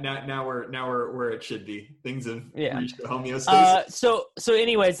 Now we're where it should be. Things have reached the homeostasis. So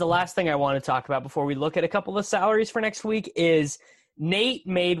anyways, the last thing I want to talk about before we look at a couple of salaries for next week is Nate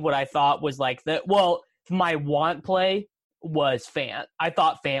made what I thought was like my want play was Fant. I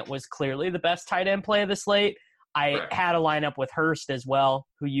thought Fant was clearly the best tight end play of the slate. I had a lineup with Hurst as well,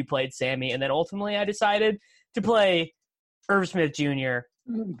 who you played, Sammy, and then ultimately I decided to play Irv Smith Jr.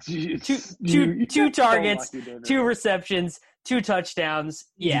 Two targets, 2 receptions, 2 touchdowns.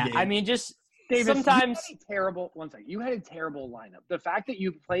 Yeah, I mean, just Davis, sometimes you had a terrible lineup. The fact that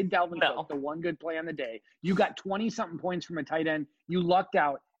you played Dalvin Cook, the one good play on the day, you got 20-something points from a tight end, you lucked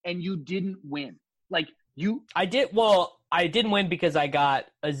out, and you didn't win. I didn't win because I got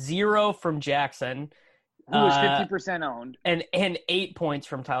a 0 from Jackson, who was 50% owned, and 8 points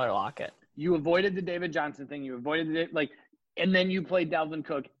from Tyler Lockett. You avoided the David Johnson thing. You avoided and then you played Dalvin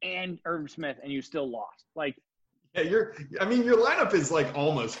Cook and Irv Smith, and you still lost. Yeah, your lineup is like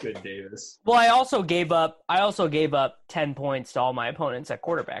almost good, Davis. Well, I also gave up 10 points to all my opponents at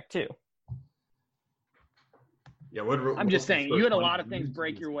quarterback too. Yeah, I'm just saying, you had a lot of things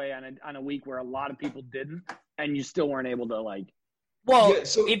break your way on a week where a lot of people didn't, and you still weren't able to Well, yeah,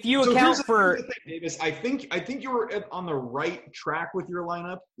 if you account for thing, Davis, I think you were on the right track with your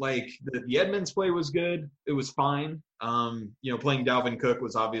lineup. Like the Edmonds play was good; it was fine. Playing Dalvin Cook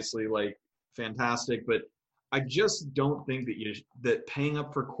was obviously fantastic, but I just don't think that paying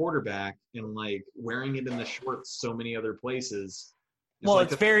up for quarterback and wearing it in the shorts so many other places. Well,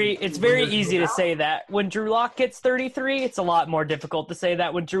 it's very easy to say that when Drew Lock gets 33. It's a lot more difficult to say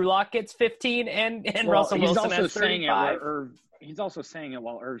that when Drew Lock gets 15 and Russell Wilson has 35. He's also saying it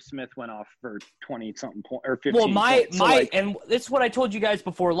while Irv Smith went off for 20-something points or 15. Well, and it's what I told you guys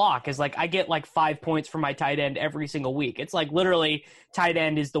before lock is I get 5 points from my tight end every single week. It's literally tight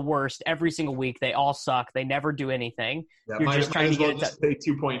end is the worst every single week. They all suck. They never do anything. Yeah, you're just trying to get pay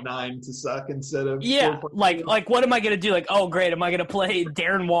 2.9 to suck instead of 4.9. What am I going to do? Oh, great. Am I going to play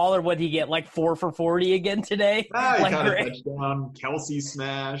Darren Waller? What did he get? 4 for 40 again today? He got a touchdown. Kelsey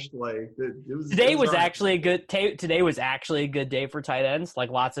smashed. Today was actually a good day for tight ends.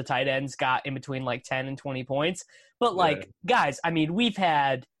 Lots of tight ends got in between 10 and 20 points. But guys, I mean, we've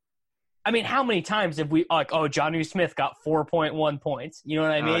had how many times have we Jonnu Smith got 4.1 points? You know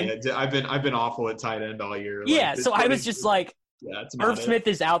what I mean? Yeah. I've been awful at tight end all year. So I was just Irv Smith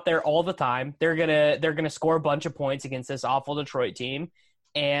is out there all the time. They're gonna score a bunch of points against this awful Detroit team.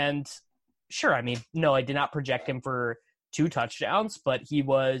 And sure, I did not project him for 2 touchdowns, but he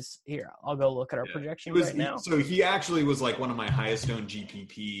was here. I'll go look at our projection right now. So he actually was one of my highest owned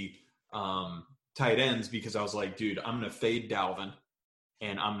GPP tight ends because I was dude, I'm going to fade Dalvin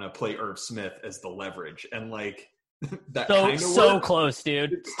and I'm going to play Irv Smith as the leverage. And that so close,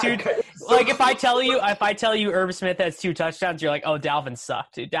 dude. If I tell you Irv Smith has 2 touchdowns, you're oh, Dalvin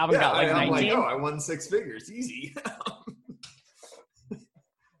sucked, dude. Dalvin got 19. I won 6 figures. Easy.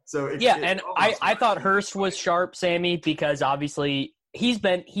 I thought Hurst was sharp, Sammy, because obviously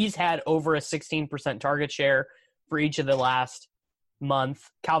he's had over a 16% target share for each of the last month.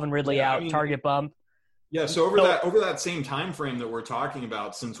 Calvin Ridley target bump. Yeah, so over that same time frame that we're talking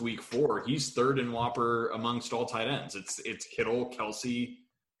about since week 4, he's 3rd in Whopper amongst all tight ends. It's Kittle, Kelsey,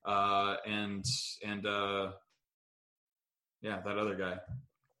 and that other guy,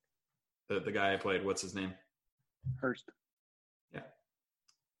 the guy I played. What's his name? Hurst. Yeah.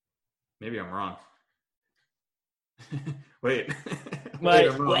 Maybe I'm wrong. Wait,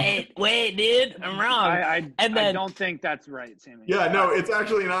 dude, I'm wrong. I don't think that's right, Sammy. Yeah, no, it's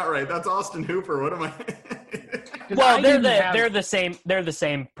actually not right. That's Austin Hooper. What am I? Well, they're the same. They're the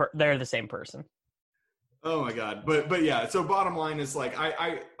same person. Oh my God. But yeah. So bottom line is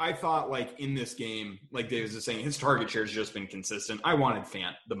I thought in this game, Davis is saying, his target share has just been consistent. I wanted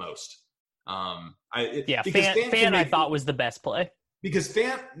Fant the most. Fant I thought was the best play. Because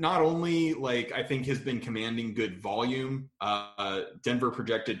Fant not only I think has been commanding good volume. Denver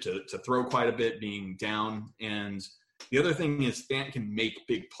projected to throw quite a bit, being down, and The other thing is Fant can make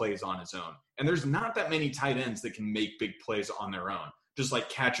big plays on his own. And there's not that many tight ends that can make big plays on their own, just like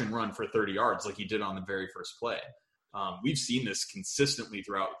catch and run for 30 yards like he did on the very first play. We've seen this consistently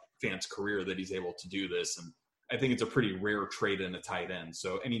throughout Fant's career that he's able to do this. And I think it's a pretty rare trait in a tight end.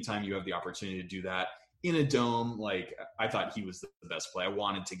 So anytime you have the opportunity to do that in a dome, like I thought he was the best play. I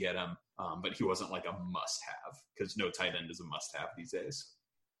wanted to get him, but he wasn't like a must-have because no tight end is a must-have these days.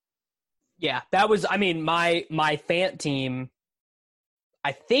 Yeah, that was, I mean, my Fant team,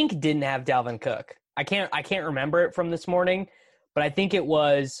 I think didn't have Dalvin Cook. I can't remember it from this morning, but I think it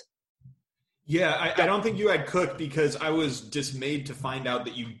was. Yeah, I don't think you had Cook because I was dismayed to find out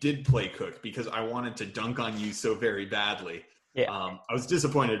that you did play Cook because I wanted to dunk on you so very badly. Yeah. I was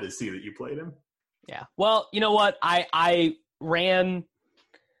disappointed to see that you played him. Yeah. Well, you know what? I ran,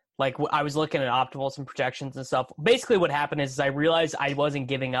 like, I was looking at optimals and projections and stuff. Basically what happened is I realized I wasn't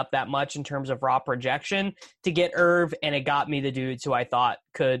giving up that much in terms of raw projection to get Irv, and it got me the dudes who I thought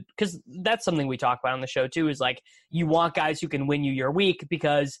could, because that's something we talk about on the show too, is like you want guys who can win you your week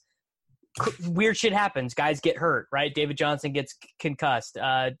because weird shit happens. Guys get hurt, right? David Johnson gets concussed.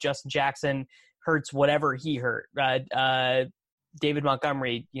 Justin Jackson hurts whatever he hurt. David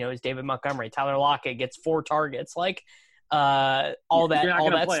Montgomery, is David Montgomery. Tyler Lockett gets 4 targets. Like, all that. You're not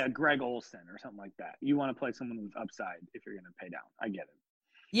going to play a Greg Olsen or something like that. You want to play someone with upside if you're going to pay down. I get it.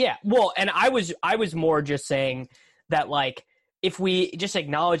 Yeah. Well, and I was more just saying that, like, if we just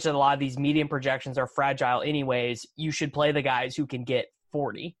acknowledge that a lot of these medium projections are fragile anyways, you should play the guys who can get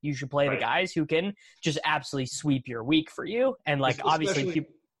 40. You should play the guys who can just absolutely sweep your week for you. And, like, obviously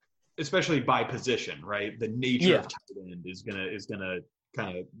especially by position, right? The nature of tight end is gonna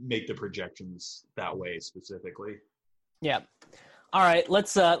kind of make the projections that way specifically. Yeah. All right.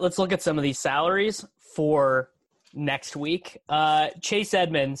 Let's look at some of these salaries for next week. Chase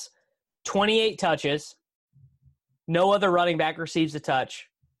Edmonds, 28 touches. No other running back receives a touch.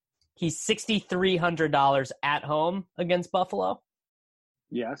 He's $6,300 at home against Buffalo.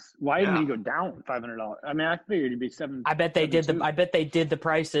 Yes. Why didn't he go down $500? I mean, I figured it'd be $7. I bet they did the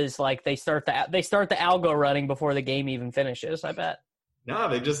prices like they start the algo running before the game even finishes. I bet. No,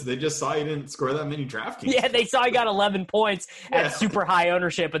 they just saw he didn't score that many DraftKings. Yeah, they saw he got 11 points at super high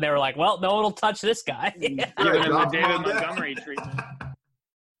ownership, and they were like, "Well, no one will touch this guy." Giving him the David Montgomery treatment.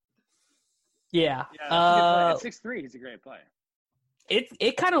 Yeah. At 6'3", he's a great player.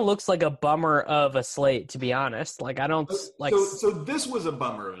 It kind of looks like a bummer of a slate, to be honest. Like, I don't like. So this was a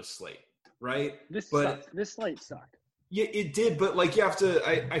bummer of a slate, right? This slate sucked. Yeah, it did, but like you have to.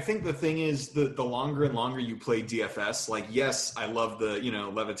 I think the thing is the longer and longer you play DFS, like yes, I love the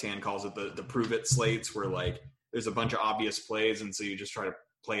Levitan calls it the prove it slates where like there's a bunch of obvious plays, and so you just try to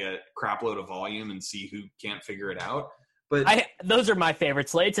play a crap load of volume and see who can't figure it out. But those are my favorite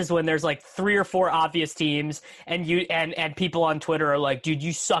slates, is when there's like 3 or 4 obvious teams and people on Twitter are like, dude,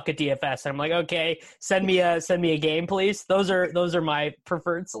 you suck at DFS. And I'm like, okay, send me a game, please. Those are my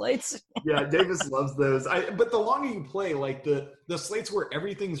preferred slates. Yeah, Davis loves those. But the longer you play, like the slates where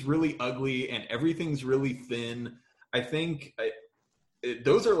everything's really ugly and everything's really thin, I think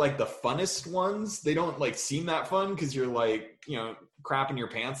those are like the funnest ones. They don't like seem that fun because you're like, crapping your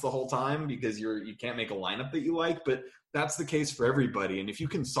pants the whole time because you can't make a lineup that you like, but that's the case for everybody. And if you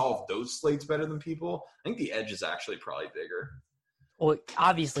can solve those slates better than people, I think the edge is actually probably bigger. Well,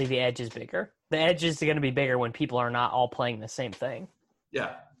 obviously the edge is bigger. The edge is going to be bigger when people are not all playing the same thing.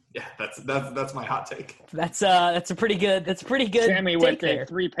 Yeah. Yeah. That's my hot take. That's a pretty good Sammy take with there. a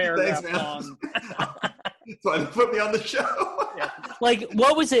 3-paragraph long. That's why they put me on the show. Yeah. Like,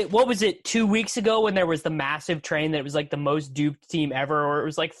 what was it 2 weeks ago when there was the massive train that it was like the most duped team ever, or it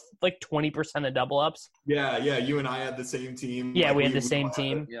was like 20% of double ups? Yeah. You and I had the same team. Yeah, like, we had the same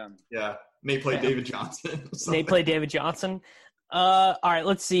team. Yeah. Nate played David Johnson. Nate played David Johnson. All right,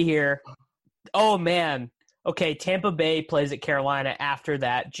 let's see here. Oh, man. Okay, Tampa Bay plays at Carolina after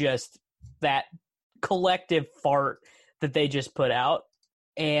that, just that collective fart that they just put out.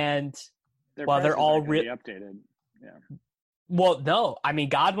 And while they're all updated. Yeah. Well, no. I mean,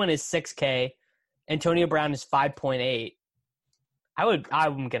 Godwin is 6K. Antonio Brown is 5.8.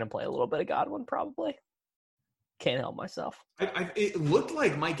 I'm going to play a little bit of Godwin probably. Can't help myself. It looked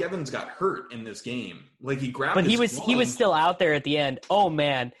like Mike Evans got hurt in this game. Like he grabbed But he was still out there at the end. Oh,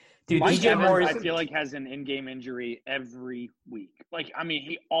 man. Dude, Mike DJ Evans, Moore I feel like has an in-game injury every week. Like, I mean,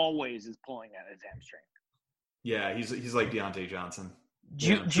 he always is pulling at his hamstring. Yeah, he's like Deontay Johnson.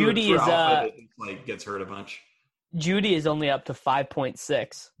 Judy is like gets hurt a bunch. Judy is only up to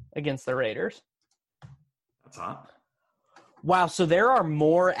 5.6 against the Raiders. That's hot. Wow, so there are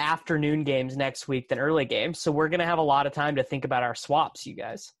more afternoon games next week than early games, so we're going to have a lot of time to think about our swaps, you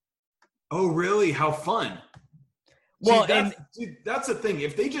guys. Oh, really? How fun. Well, that's the thing.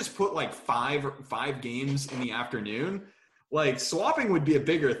 If they just put like five games in the afternoon, like swapping would be a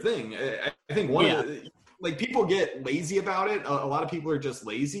bigger thing. I think like people get lazy about it. A lot of people are just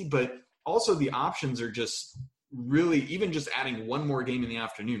lazy, but also the options are just really, even just adding one more game in the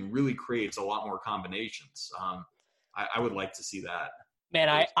afternoon really creates a lot more combinations. I would like to see that. Man,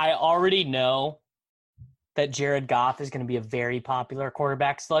 I already know that Jared Goff is going to be a very popular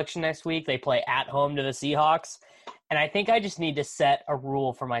quarterback selection next week. They play at home to the Seahawks. And I think I just need to set a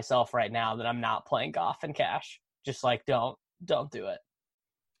rule for myself right now that I'm not playing Goff in cash. Just like, don't do it.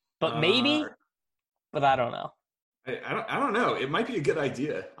 But maybe, but I don't know. I don't know. It might be a good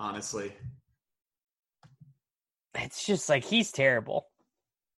idea, honestly. It's just like, he's terrible.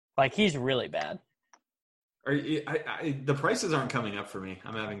 Like, he's really bad. The prices aren't coming up for me.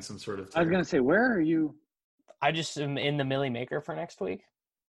 I'm having some sort of I was going to say, where are you? I just am in the Millie Maker for next week.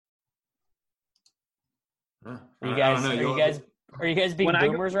 Are you guys being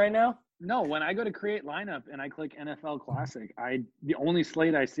boomers right now? No, when I go to create lineup and I click NFL Classic, the only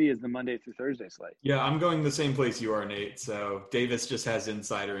slate I see is the Monday through Thursday slate. Yeah, I'm going the same place you are, Nate. So Davis just has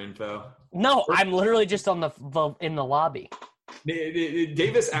insider info. No, I'm literally just on in the lobby.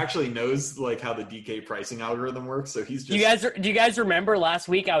 Davis actually knows like how the DK pricing algorithm works, so he's just. Do you guys remember last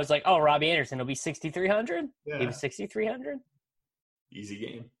week? I was like, "Oh, Robbie Anderson will be 6,300." Yeah. He was 6,300. Easy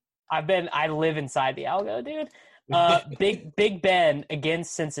game. I live inside the algo, dude. Big Ben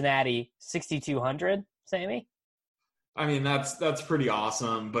against Cincinnati, 6,200. Sammy. I mean, that's pretty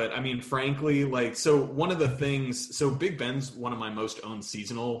awesome, but I mean, frankly, like, so one of the things, so Big Ben's one of my most owned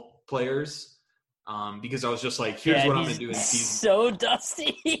seasonal players. Because I was just like, here's what I'm gonna do in season. So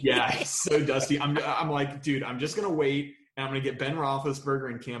dusty. Yeah, he's so dusty. I'm like, dude, I'm just gonna wait and I'm gonna get Ben Roethlisberger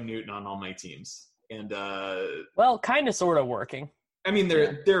and Cam Newton on all my teams. And well, kind of, sort of working. I mean,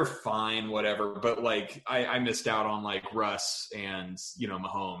 they're fine, whatever. But like, I missed out on like Russ and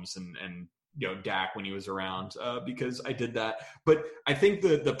Mahomes and Dak when he was around because I did that. But I think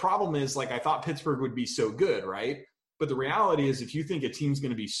the problem is, like, I thought Pittsburgh would be so good, right? But the reality is, if you think a team's going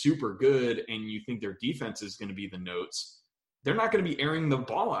to be super good and you think their defense is going to be the notes, they're not going to be airing the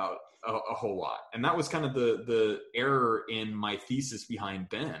ball out a whole lot. And that was kind of the error in my thesis behind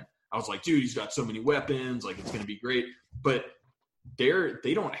Ben. I was like, dude, he's got so many weapons, like it's going to be great. But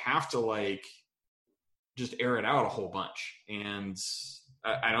they don't have to like just air it out a whole bunch. And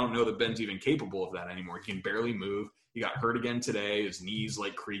I don't know that Ben's even capable of that anymore. He can barely move. He got hurt again today. His knee's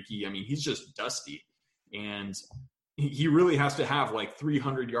like creaky. I mean, he's just dusty. And he really has to have like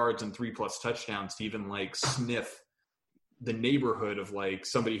 300 yards and 3+ touchdowns to even like sniff the neighborhood of like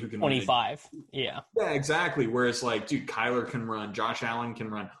somebody who can 25. Yeah, exactly. Whereas like, dude, Kyler can run, Josh Allen can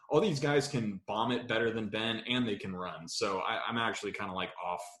run. All these guys can bomb it better than Ben, and they can run. So I'm actually kind of like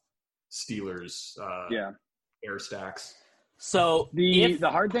off Steelers air stacks. So the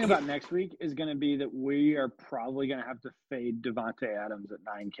hard thing about next week is going to be that we are probably going to have to fade Devontae Adams at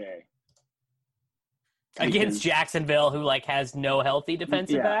 9K. Against Jacksonville, who like has no healthy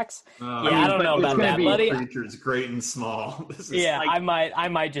defensive backs. I don't know about that, buddy. Creature's great and small. I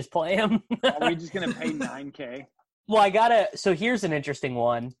might just play him. Are we just gonna pay 9K? Well, so here's an interesting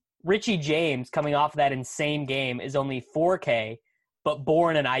one. Richie James, coming off of that insane game, is only 4K, but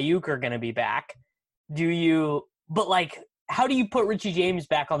Bourne and Ayuk are gonna be back. But like, how do you put Richie James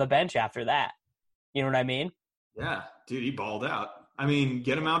back on the bench after that? You know what I mean? Yeah, dude, he balled out. I mean,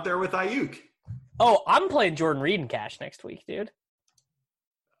 get him out there with Ayuk. Oh, I'm playing Jordan Reed in cash next week, dude.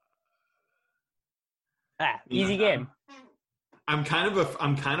 Easy game. I'm kind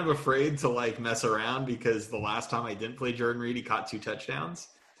of afraid to like mess around because the last time I didn't play Jordan Reed, he caught 2 touchdowns.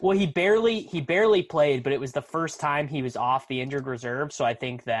 Well, he barely played, but it was the first time he was off the injured reserve. So I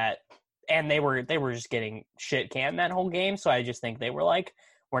think that, and they were just getting shit canned that whole game. So I just think they were like,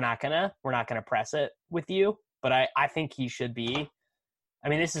 we're not gonna press it with you. But I think he should be. I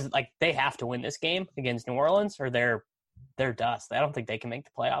mean, this is like, they have to win this game against New Orleans or they're dust. I don't think they can make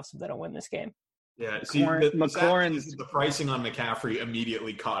the playoffs if they don't win this game. Yeah, see, the pricing on McCaffrey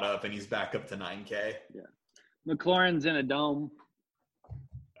immediately caught up, and he's back up to 9K. Yeah, McLaurin's in a dome.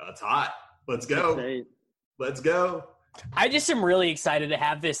 That's hot. Let's go. Let's go. I just am really excited to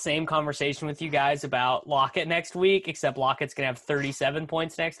have this same conversation with you guys about Lockett next week, except Lockett's going to have 37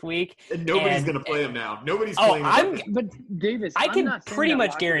 points next week. And nobody's going to play him now. Nobody's playing him. But Davis, I can pretty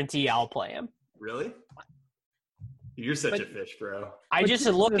much guarantee I'll play him. Really? You're such a fish, bro. I just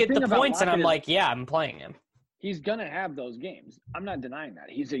look at the points and I'm like, yeah, I'm playing him. He's going to have those games. I'm not denying that.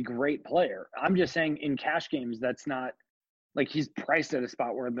 He's a great player. I'm just saying in cash games, that's not Like, he's priced at a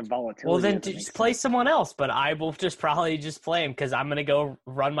spot where the volatility. Well, then just play someone else. But I will just probably just play him because I'm going to go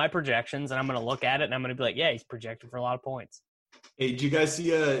run my projections and I'm going to look at it and I'm going to be like, yeah, he's projected for a lot of points. Hey, did you guys see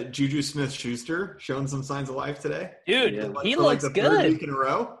Juju Smith-Schuster showing some signs of life today? Dude, he looks the good. Third week in a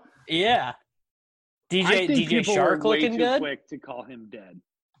row? Yeah. DJ Shark looking good. Quick to call him dead.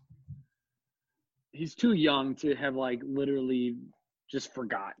 He's too young to have like literally just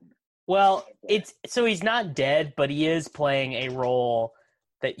forgotten. Well, he's not dead, but he is playing a role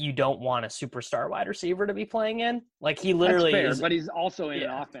that you don't want a superstar wide receiver to be playing in. Like he literally That's fair, is, but he's also in an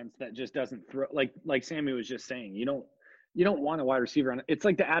offense that just doesn't throw. Like Sammy was just saying, you don't want a wide receiver on. It's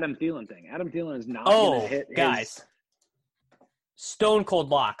like the Adam Thielen thing. Adam Thielen is not going to hit. Guys, stone cold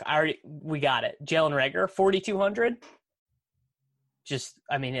lock. We got it. Jalen Reagor, 4,200.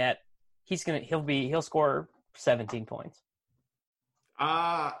 He'll score 17 points.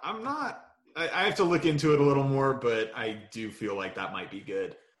 I have to look into it a little more, but I do feel like that might be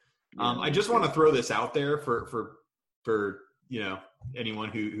good. I just want to throw this out there for anyone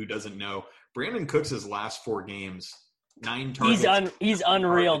who doesn't know. Brandon Cooks' last 4 games, 9 targets. He's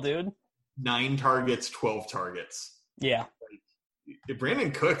unreal, dude. 9 targets, 12 targets. Yeah.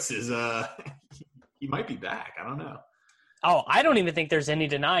 Brandon Cooks is he might be back. I don't know. Oh, I don't even think there's any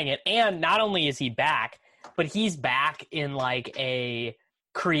denying it. And not only is he back, but he's back in like a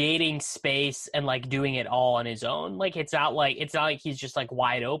creating space and like doing it all on his own. Like it's not like he's just like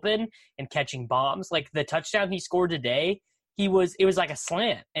wide open and catching bombs. Like the touchdown he scored today, it was like a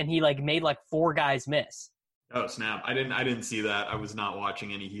slant and he like made like 4 guys miss. Oh snap. I didn't see that. I was not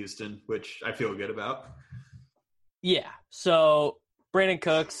watching any Houston, which I feel good about. Yeah. So Brandon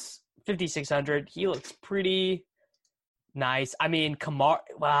Cooks, 5,600. He looks pretty nice. I mean, Kamara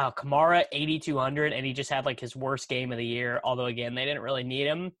 8,200, and he just had like his worst game of the year. Although again, they didn't really need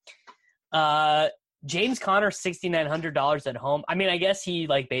him. James Conner $6,900 at home. I mean, I guess he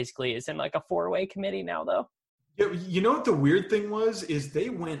like basically is in like a 4-way committee now, though. Yeah, you know what the weird thing was is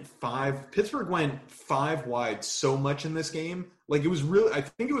Pittsburgh went 5 wide so much in this game. Like it was really, I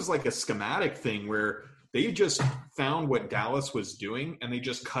think it was like a schematic thing where they just found what Dallas was doing and they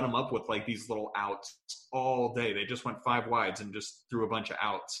just cut them up with like these little outs all day. They just went 5 wides and just threw a bunch of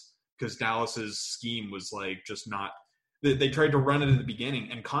outs because Dallas's scheme was like just not – they tried to run it at the beginning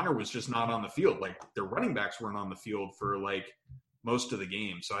and Connor was just not on the field. Like their running backs weren't on the field for like most of the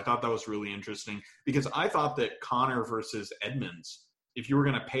game. So I thought that was really interesting because I thought that Connor versus Edmonds, if you were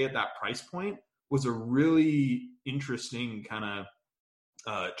going to pay at that price point, was a really interesting kind of –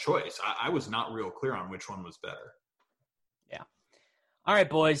 choice. I was not real clear on which one was better. Yeah. All right,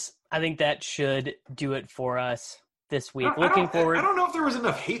 boys. I think that should do it for us this week. I don't know if there was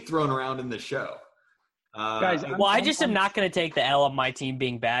enough hate thrown around in this show. Guys, I just am not going to take the L of my team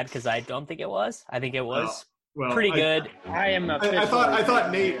being bad because I don't think it was. I think it was pretty good. I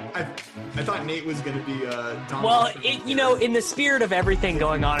thought Nate was going to be dominant. Well, in the spirit of everything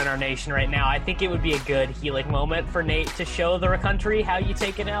going on in our nation right now, I think it would be a good healing moment for Nate to show the country how you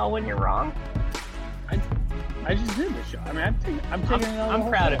take an L when you're wrong. I just did this show. I mean, I'm taking an L. I'm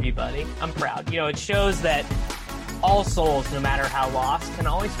proud of you, buddy. I'm proud. It shows that all souls, no matter how lost, can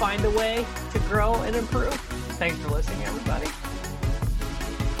always find a way to grow and improve. Thanks for listening, everybody.